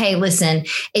people, hey, listen,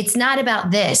 it's not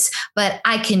about this, but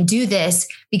I can do this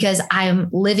because I'm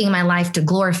living my life to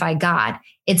glorify God.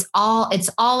 It's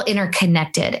all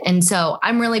interconnected. And so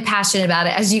I'm really passionate about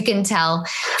it, as you can tell.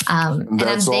 And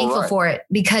I'm thankful for it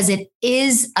because it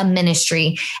is a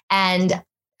ministry. And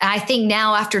I think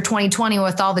now after 2020,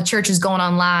 with all the churches going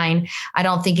online, I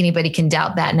don't think anybody can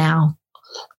doubt that now.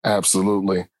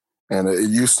 Absolutely. And it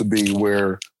used to be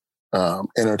where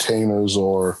entertainers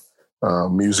or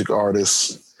music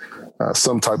artists,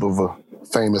 some type of a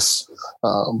famous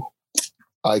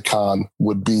icon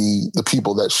would be the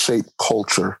people that shape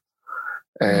culture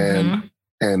and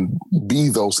be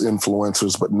those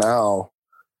influencers. But now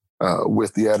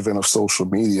with the advent of social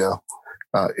media,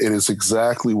 it is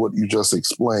exactly what you just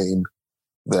explained,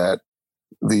 that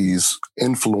these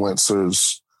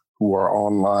influencers who are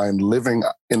online living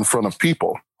in front of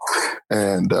people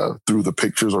and through the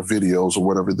pictures or videos or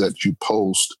whatever that you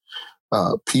post,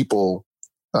 people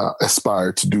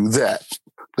aspire to do that.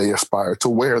 They aspire to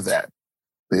wear that.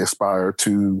 They aspire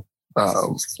to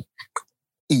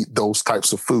eat those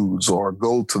types of foods or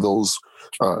go to those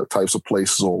types of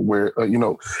places, or where,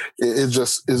 it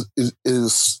just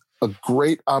is a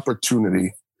great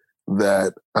opportunity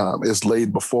that is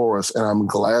laid before us. And I'm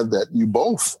glad that you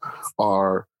both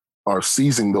are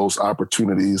seizing those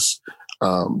opportunities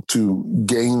to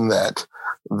gain that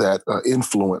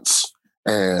influence.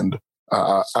 And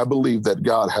I believe that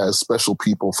God has special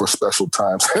people for special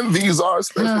times, and these are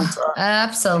special times.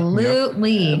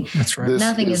 Absolutely. Yep. That's right.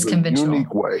 Nothing is conventional.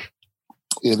 Unique way.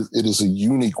 It is a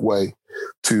unique way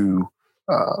to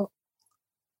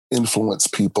influence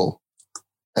people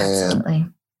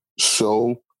and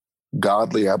show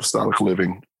godly apostolic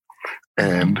living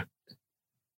and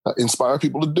inspire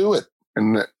people to do it.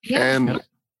 And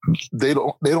they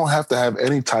don't have to have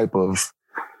any type of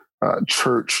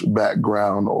church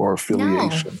background or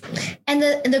affiliation. No.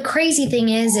 And the crazy thing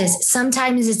is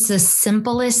sometimes it's the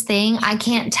simplest thing. I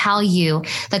can't tell you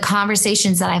the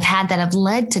conversations that I've had that have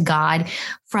led to God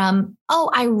from,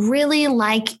 I really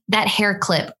like that hair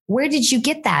clip. Where did you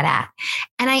get that at?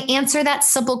 And I answer that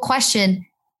simple question,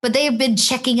 but they have been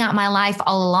checking out my life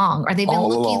all along, or they've been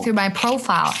looking through my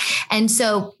profile. And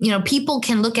so, people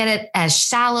can look at it as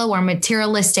shallow or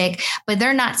materialistic, but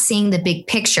they're not seeing the big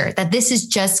picture, that this is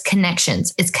just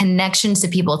connections. It's connections to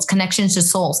people. It's connections to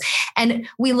souls. And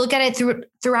we look at it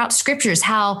throughout scriptures,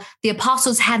 how the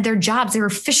apostles had their jobs. They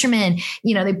were fishermen,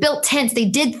 they built tents. They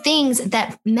did things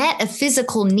that met a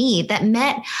physical need, that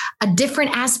met a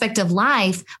different aspect of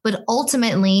life, but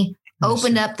ultimately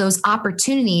opened up those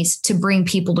opportunities to bring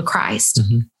people to Christ.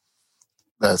 Mm-hmm.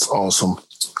 That's awesome.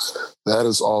 That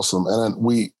is awesome. And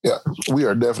we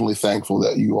are definitely thankful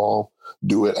that you all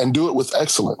do it, and do it with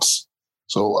excellence.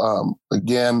 So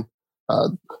again,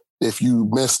 if you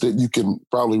missed it, you can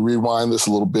probably rewind this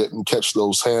a little bit and catch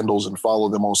those handles and follow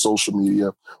them on social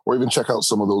media, or even check out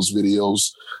some of those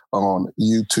videos on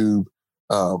YouTube.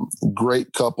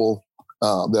 Great couple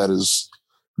that is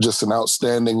just an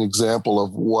outstanding example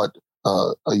of what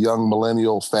a young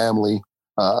millennial family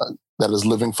that is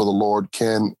living for the Lord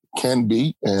can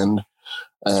be. And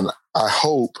I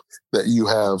hope that you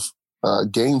have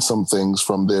gained some things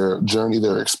from their journey,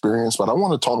 their experience. But I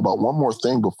want to talk about one more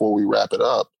thing before we wrap it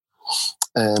up.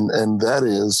 And that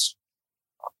is,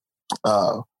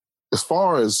 as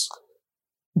far as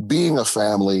being a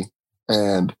family,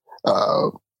 and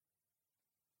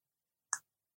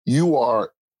you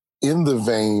are in the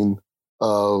vein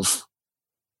of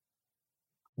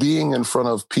being in front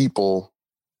of people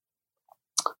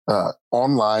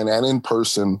online and in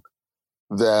person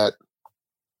that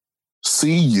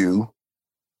see you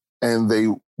and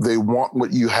they want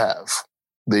what you have.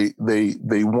 They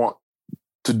want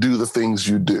to do the things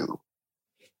you do.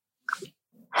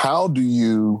 How do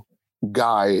you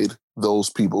guide those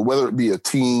people, whether it be a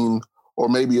teen or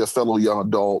maybe a fellow young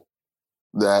adult,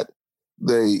 that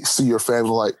they see your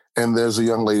family like, and there's a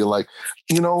young lady like,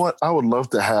 you know what? I would love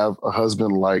to have a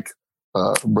husband like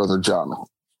Brother John.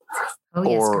 Oh,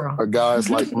 yes, or girl. a guy's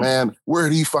like, man, where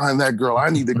did he find that girl? I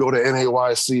need to go to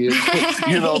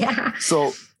NAYC. You know, Yeah.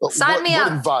 So Sign me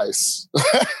up. Advice?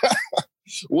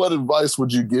 What advice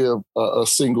would you give a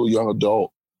single young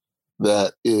adult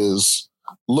that is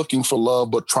looking for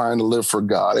love but trying to live for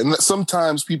God? And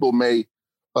sometimes people may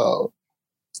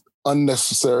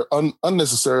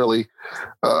unnecessarily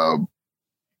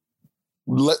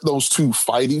let those two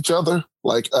fight each other.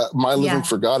 Like my living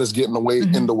for God is getting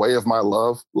in the way of my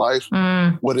love life.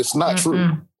 But it's not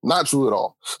true. Not true at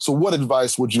all. So what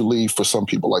advice would you leave for some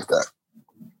people like that?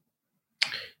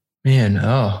 Man,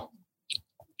 Well,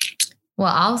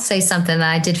 I'll say something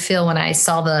that I did feel when I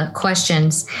saw the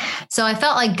questions. So I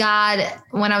felt like God,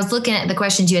 when I was looking at the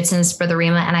questions you had sent us, Brother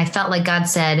Rima, and I felt like God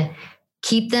said,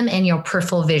 keep them in your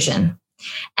peripheral vision.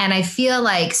 And I feel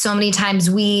like so many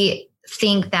times we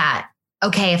think that,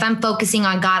 okay, if I'm focusing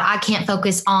on God, I can't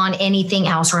focus on anything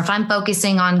else. Or if I'm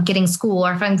focusing on getting school,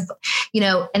 or if I'm,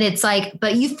 and it's like,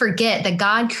 but you forget that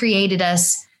God created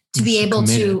us to be able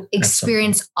to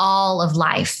experience all of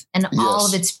life and all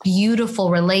of its beautiful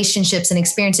relationships and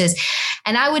experiences.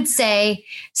 And I would say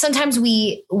sometimes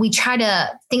we try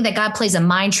to think that God plays a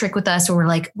mind trick with us, or we're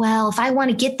like, well, if I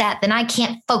want to get that, then I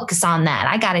can't focus on that.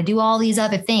 I got to do all these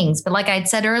other things. But like I had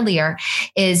said earlier,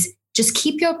 is just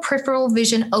keep your peripheral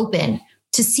vision open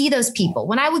to see those people.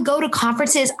 When I would go to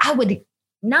conferences, I would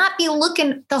not be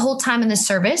looking the whole time in the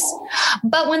service.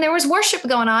 But when there was worship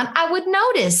going on, I would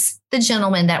notice the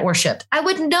gentlemen that worshiped. I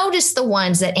would notice the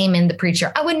ones that amen the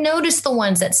preacher. I would notice the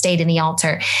ones that stayed in the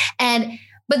altar.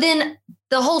 But then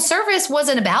the whole service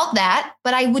wasn't about that,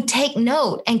 but I would take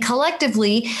note. And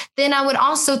collectively, then I would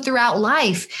also throughout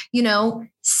life,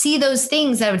 see those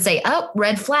things that I would say, oh,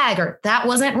 red flag, or that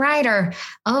wasn't right. Or,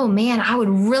 oh man, I would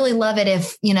really love it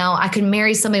if, I could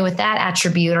marry somebody with that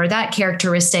attribute or that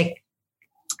characteristic.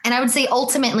 And I would say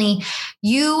ultimately,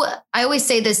 I always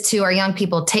say this to our young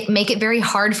people, make it very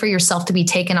hard for yourself to be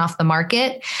taken off the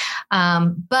market.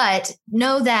 But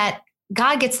know that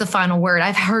God gets the final word.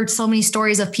 I've heard so many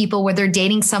stories of people where they're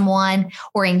dating someone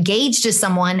or engaged to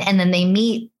someone, and then they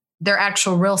meet their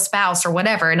actual real spouse or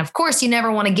whatever. And of course, you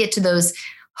never want to get to those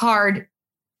hard,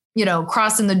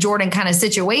 crossing the Jordan kind of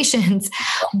situations.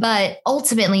 But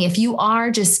ultimately, if you are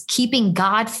just keeping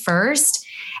God first,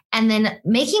 and then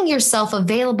making yourself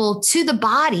available to the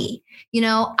body.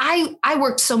 I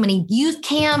worked so many youth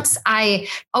camps. I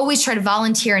always try to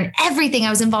volunteer in everything. I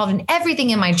was involved in everything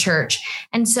in my church.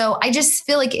 And so I just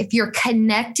feel like if you're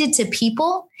connected to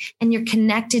people and you're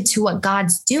connected to what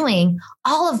God's doing,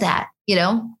 all of that,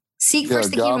 seek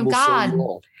first the kingdom of God.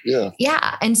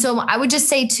 Yeah. And so I would just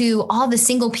say to all the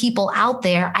single people out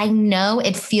there, I know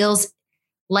it feels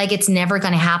like it's never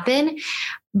going to happen.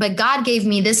 But God gave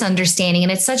me this understanding,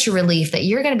 and it's such a relief that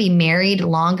you're going to be married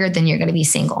longer than you're going to be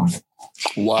single.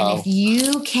 Wow. And if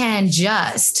you can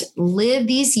just live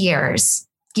these years,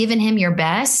 giving him your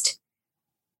best,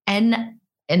 and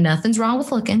nothing's wrong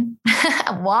with looking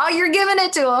while you're giving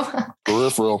it to him.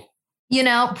 Peripheral.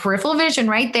 Peripheral vision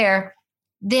right there.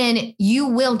 Then you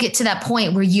will get to that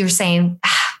point where you're saying,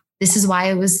 this is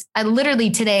why I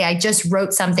literally today, I just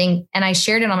wrote something and I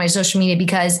shared it on my social media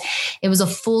because it was a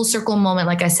full circle moment,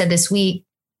 like I said this week.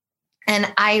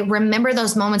 And I remember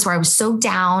those moments where I was so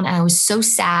down and I was so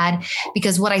sad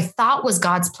because what I thought was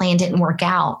God's plan didn't work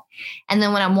out. And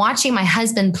then when I'm watching my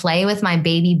husband play with my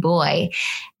baby boy,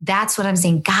 that's what I'm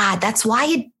saying. God, that's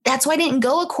why I didn't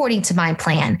go according to my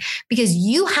plan, because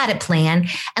you had a plan.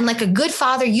 And like a good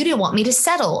father, you didn't want me to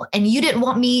settle, and you didn't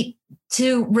want me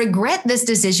to regret this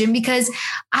decision because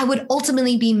I would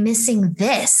ultimately be missing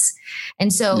this.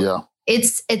 And so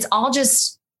it's all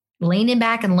just leaning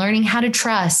back and learning how to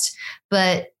trust,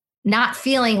 but not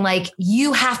feeling like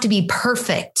you have to be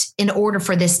perfect in order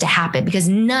for this to happen, because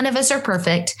none of us are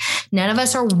perfect. None of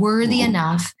us are worthy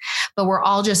enough, but we're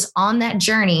all just on that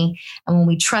journey. And when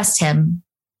we trust him,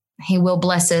 he will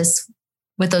bless us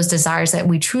with those desires that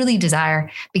we truly desire,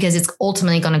 because it's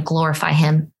ultimately going to glorify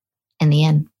him in the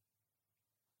end.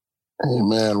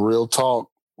 Amen. Real talk.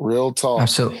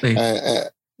 Absolutely.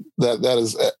 That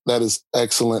is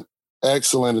excellent.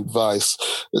 Excellent advice.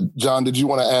 John, did you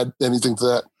want to add anything to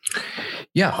that?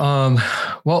 Yeah.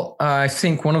 Well, I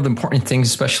think one of the important things,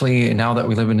 especially now that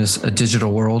we live in this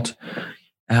digital world,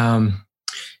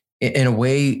 in a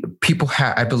way,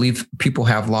 I believe people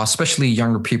have lost, especially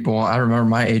younger people. I remember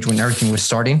my age when everything was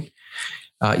starting.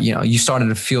 You started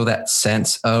to feel that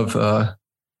sense of,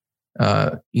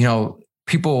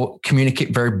 people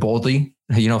communicate very boldly,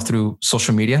 through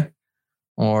social media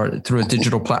or through a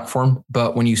digital platform.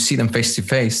 But when you see them face to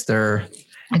face, they're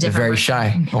very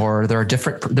shy, or they're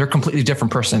a completely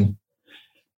different person.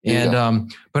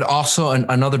 And, but also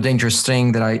another dangerous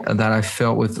thing that I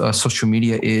felt with social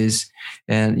media is,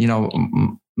 and,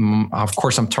 of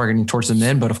course I'm targeting towards the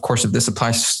men, but of course, if this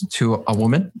applies to a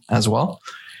woman as well.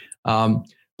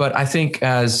 But I think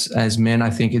as men, I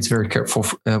think it's very careful.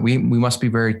 We must be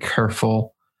very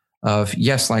careful of,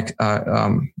 yes, like,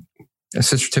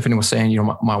 Sister Tiffany was saying,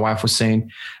 my wife was saying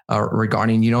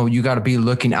regarding, you got to be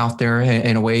looking out there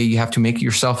in a way. You have to make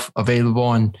yourself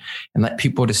available and let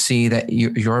people to see that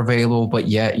you're available, but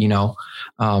yet,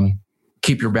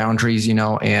 keep your boundaries,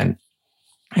 and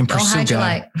pursue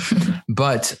God.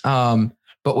 But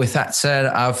with that said,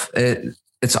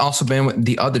 it's also been with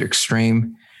the other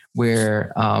extreme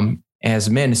where, as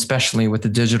men, especially with the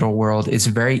digital world, it's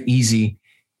very easy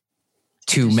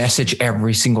to message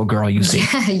every single girl you see.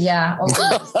 Yeah.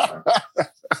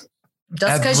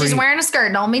 Just because she's wearing a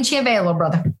skirt don't mean she's available,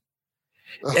 brother.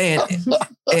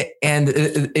 And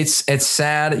it's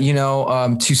sad,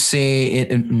 to see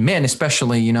it, men,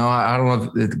 especially, I don't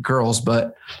know the girls,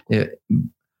 but in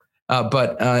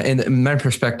my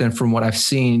perspective, from what I've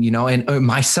seen, and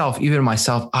myself,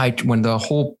 when the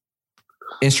whole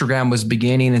Instagram was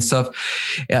beginning and stuff,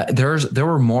 there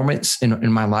were moments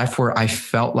in my life where I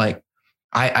felt like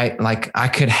I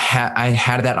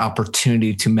had that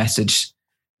opportunity to message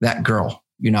that girl,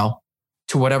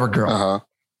 to whatever girl,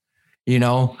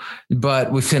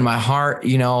 but within my heart,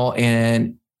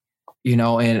 and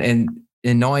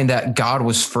knowing that God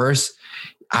was first,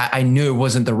 I knew it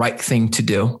wasn't the right thing to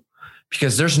do,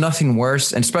 because there's nothing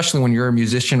worse. And especially when you're a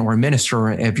musician or a minister,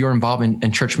 or if you're involved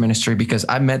in church ministry, because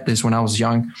I met this when I was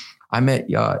young. I met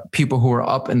people who were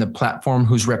up in the platform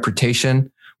whose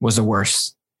reputation was the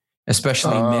worst.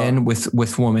 Especially men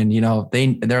with women,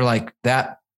 they're like,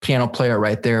 that piano player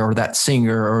right there, or that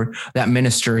singer, or that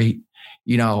minister, he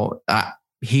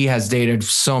has dated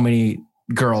so many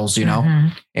girls,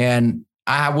 and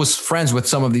I was friends with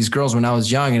some of these girls when I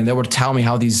was young, and they would tell me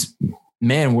how these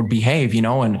men would behave,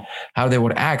 and how they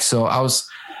would act. So I was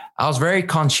very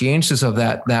conscientious of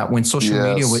that when social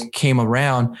media came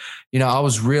around, I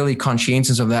was really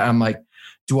conscientious of that. I'm like,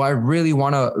 do I really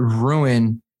want to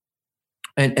ruin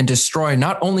and destroy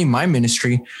not only my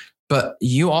ministry, but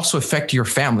you also affect your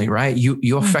family, right?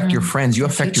 You affect your friends, you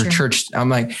affect your church. I'm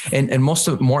like, and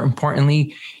more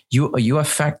importantly, you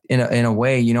affect in a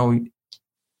way,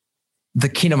 the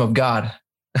kingdom of God,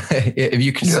 if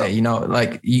you could say,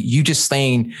 like you just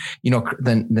saying,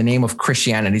 the name of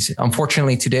Christianity.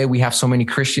 Unfortunately, today we have so many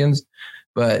Christians,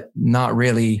 but not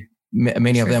really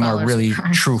many of them are really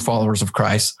true followers of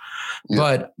Christ. Yeah.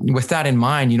 But with that in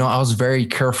mind, I was very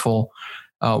careful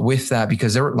with that,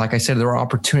 because there were, like I said, there were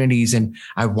opportunities, and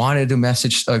I wanted to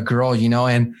message a girl,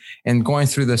 and going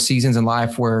through the seasons in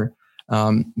life where,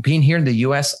 being here in the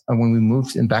US, when we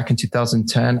moved back in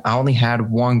 2010, I only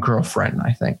had one girlfriend,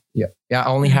 I think. Yeah. I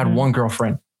only had one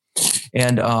girlfriend,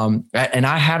 and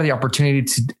I had the opportunity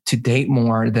to date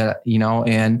more,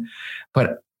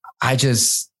 but I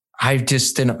just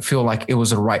didn't feel like it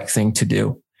was the right thing to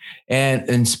do.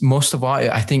 And most of all,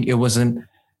 I think it wasn't,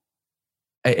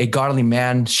 a godly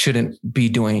man shouldn't be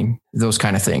doing those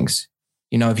kind of things.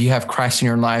 If you have Christ in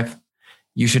your life,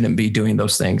 you shouldn't be doing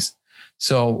those things.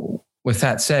 So with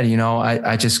that said,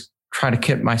 I just try to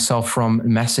keep myself from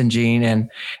messaging, and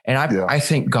I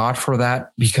thank God for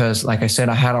that, because like I said,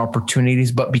 I had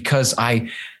opportunities, but because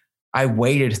I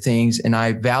weighted things and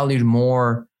I valued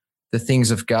more the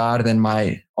things of God than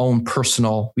my own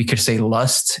personal, we could say,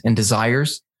 lust and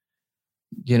desires,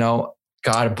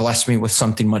 God blessed me with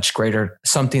something much greater,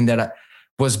 something that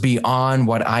was beyond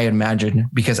what I imagined,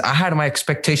 because I had my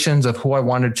expectations of who I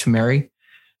wanted to marry,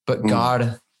 but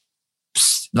God,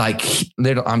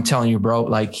 I'm telling you, bro,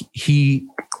 like he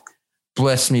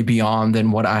blessed me beyond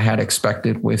than what I had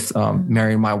expected with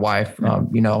marrying my wife,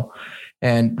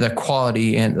 and the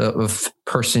quality and of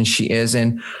person she is.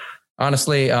 And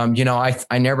honestly, I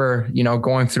never,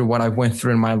 going through what I went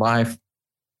through in my life,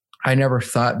 I never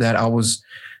thought that I was,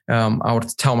 I would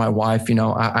tell my wife,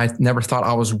 I never thought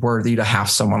I was worthy to have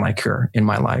someone like her in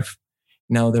my life.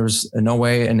 There's no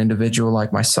way an individual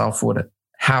like myself would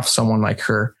have someone like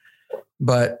her.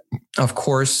 But of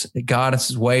course,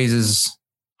 God's ways is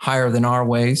higher than our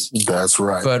ways. That's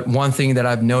right. But one thing that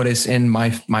I've noticed, and my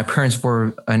parents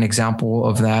were an example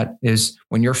of that, is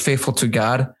when you're faithful to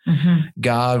God,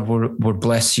 God would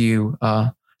bless you.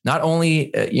 Not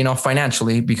only,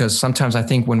 financially, because sometimes I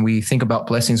think when we think about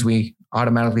blessings, we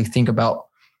automatically think about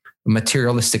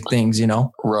materialistic things,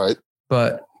 Right.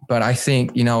 But I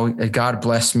think, God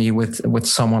blessed me with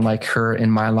someone like her in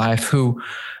my life who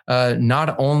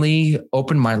not only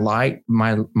opened my life,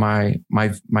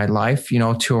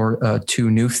 to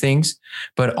new things,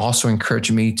 but also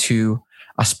encouraged me to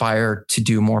aspire to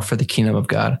do more for the kingdom of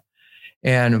God.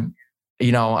 And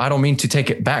I don't mean to take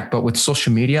it back, but with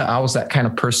social media, I was that kind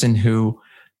of person who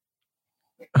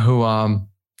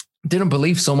didn't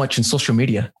believe so much in social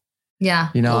media. Yeah.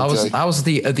 I was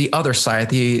the other side,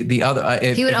 the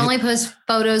other. He would only post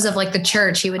photos of like the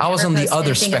church. I was on the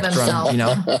other spectrum,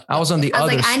 I was on the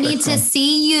other spectrum. I need to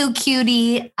see you,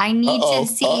 cutie. I need to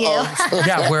see you.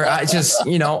 Yeah. Where I just,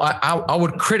 I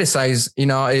would criticize,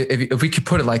 if we could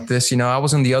put it like this, I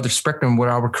was on the other spectrum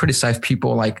where I would criticize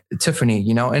people like Tiffany,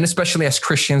 and especially as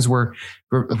Christians, we're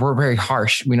very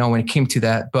harsh, when it came to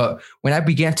that. But when I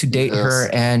began to date her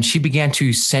and she began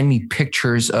to send me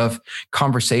pictures of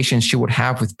conversations she would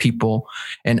have with people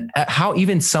and how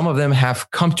even some of them have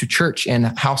come to church and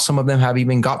how some of them have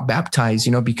even got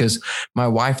baptized, because my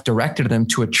wife directed them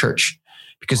to a church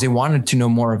because they wanted to know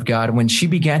more of God. When she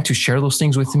began to share those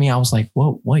things with me, I was like,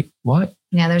 whoa, wait, what?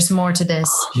 Yeah, there's more to this.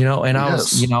 And I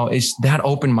was, it's that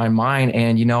opened my mind.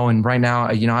 And, and right now,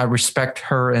 I respect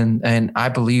her and I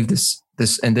believe this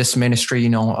in this ministry,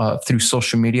 through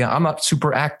social media. I'm not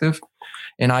super active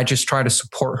and I just try to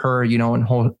support her, in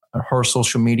her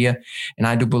social media. And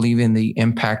I do believe in the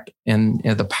impact and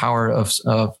the power of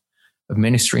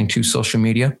ministering to social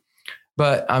media.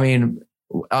 But I mean,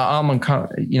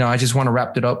 I just want to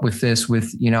wrap it up with this,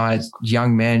 as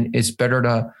young men, it's better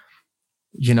to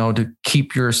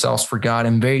keep yourselves for God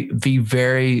and be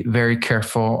very, very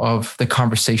careful of the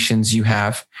conversations you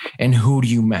have and who do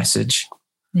you message.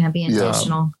 Yeah, be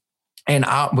intentional. And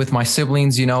with my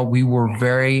siblings, we were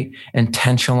very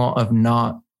intentional of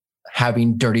not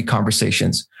having dirty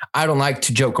conversations. I don't like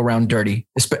to joke around dirty.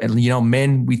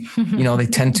 Men, they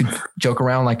tend to joke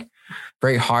around like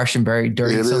very harsh and very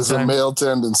dirty. It sometimes. Is a male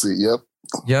tendency.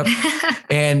 Yep.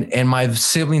 And my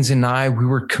siblings and I, we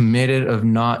were committed of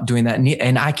not doing that.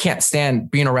 And I can't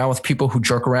stand being around with people who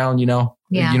joke around,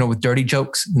 with dirty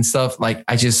jokes and stuff. Like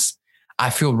I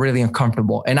feel really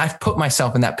uncomfortable. And I've put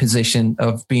myself in that position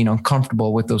of being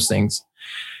uncomfortable with those things.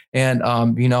 And,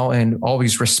 and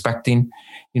always respecting,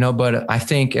 but I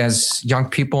think as young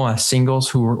people, as singles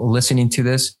who are listening to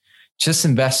this, just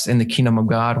invest in the kingdom of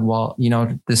God while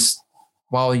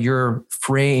you're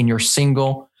free and you're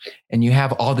single and you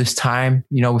have all this time,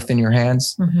 within your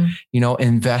hands,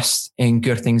 invest in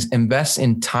good things, invest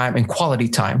in time and quality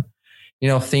time,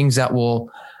 things that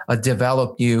will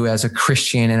develop you as a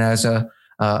Christian and as a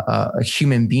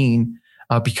human being.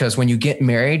 Because when you get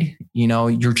married,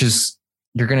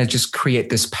 you're going to just create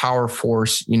this power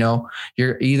force.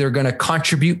 You're either going to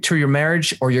contribute to your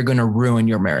marriage or you're going to ruin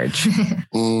your marriage.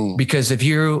 Because if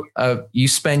you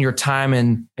spend your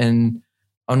time in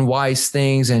unwise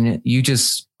things and you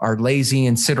just are lazy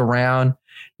and sit around,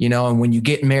 and when you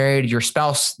get married, your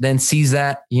spouse then sees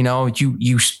that,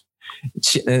 you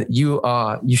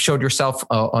showed yourself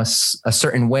a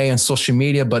certain way on social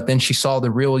media, but then she saw the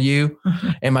real you.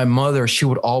 And my mother, she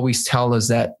would always tell us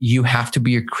that you have to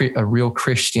be a real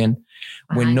Christian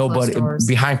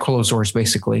behind closed doors,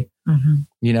 basically, and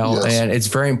it's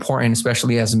very important,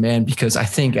 especially as men, because I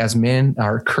think as men,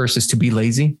 our curse is to be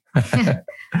lazy,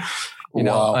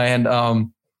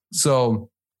 and so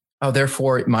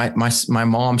therefore my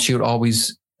mom, she would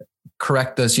always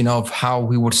correct us, of how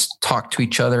we would talk to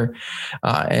each other,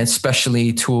 and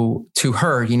especially to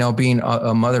her, being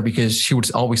a mother, because she would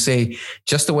always say,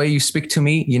 just the way you speak to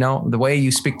me, the way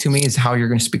you speak to me is how you're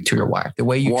going to speak to your wife. The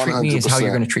way you 100%. Treat me is how you're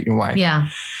going to treat your wife. Yeah.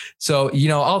 So,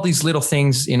 all these little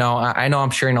things, I know I'm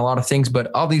sharing a lot of things,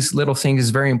 but all these little things is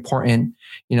very important,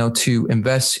 to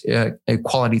invest a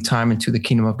quality time into the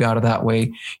kingdom of God. That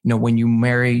way, when you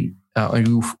marry,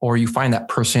 or you find that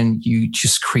person, you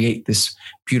just create this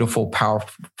beautiful,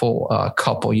 powerful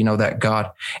couple, that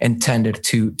God intended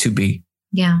to be.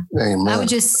 Yeah. Amen. I would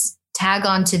just tag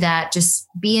on to that. Just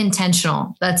be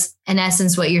intentional. That's in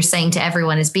essence what you're saying to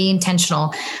everyone, is be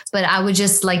intentional. But I would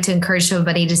just like to encourage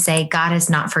everybody to say, God has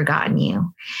not forgotten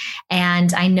you.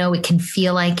 And I know it can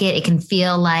feel like it. It can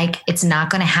feel like it's not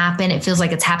going to happen. It feels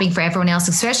like it's happening for everyone else,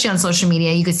 especially on social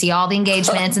media. You can see all the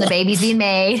engagements and the babies being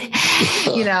made.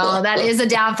 That is a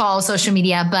downfall of social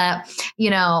media. But,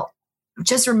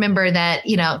 just remember that,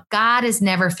 God has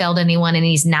never failed anyone and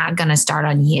he's not going to start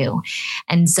on you.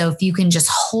 And so if you can just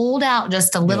hold out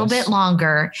just a little bit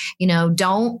longer,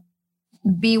 don't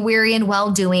be weary in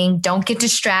well-doing. Don't get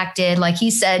distracted. Like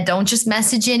he said, don't just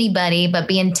message anybody, but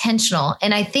be intentional.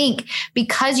 And I think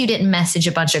because you didn't message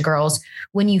a bunch of girls,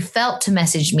 when you felt to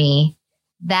message me,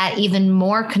 that even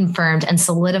more confirmed and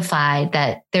solidified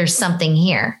that there's something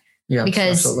here. Yeah,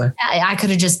 because I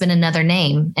could have just been another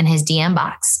name in his DM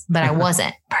box, but I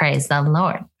wasn't. Praise the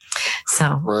Lord.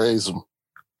 So praise him.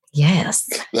 Yes.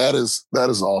 That is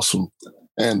awesome.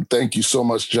 And thank you so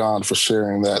much, John, for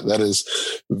sharing that. That is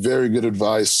very good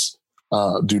advice.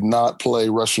 Do not play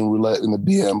Russian roulette in the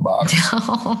DM box.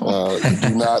 No.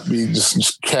 Do not be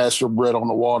just cast your bread on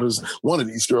the waters. One of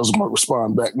these girls might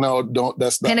respond back. No, don't.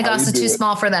 That's not Pentecost is too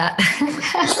small for that.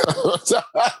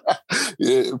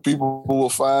 Yeah, people will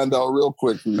find out real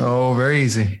quickly. Oh, very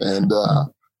easy. But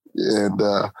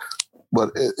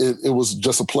it was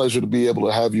just a pleasure to be able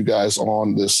to have you guys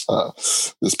on this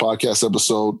podcast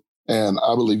episode. And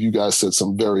I believe you guys said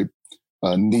some very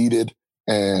needed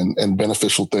and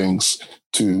beneficial things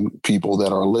to people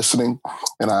that are listening.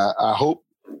 And I hope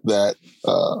that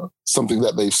something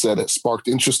that they've said has sparked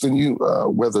interest in you,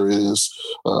 whether it is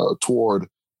toward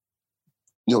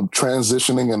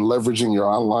transitioning and leveraging your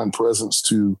online presence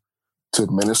to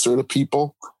minister to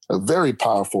people. Very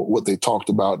powerful what they talked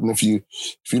about. And if you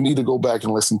need to go back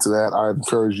and listen to that, I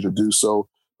encourage you to do so.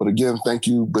 But again, thank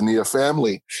you, Bonilla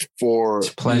family, for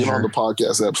being on the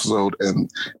podcast episode.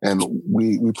 And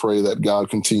we pray that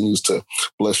God continues to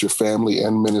bless your family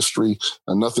and ministry,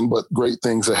 and nothing but great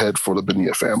things ahead for the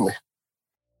Bonilla family.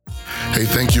 Hey,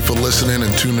 thank you for listening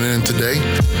and tuning in today.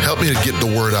 Help me to get the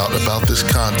word out about this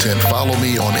content. Follow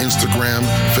me on Instagram,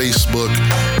 Facebook,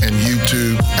 and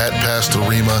YouTube at Pastor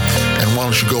Rima. And why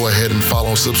don't you go ahead and follow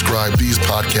and subscribe these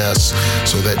podcasts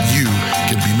so that you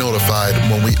can be notified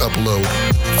when we upload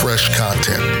fresh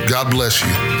content. God bless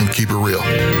you and keep it real.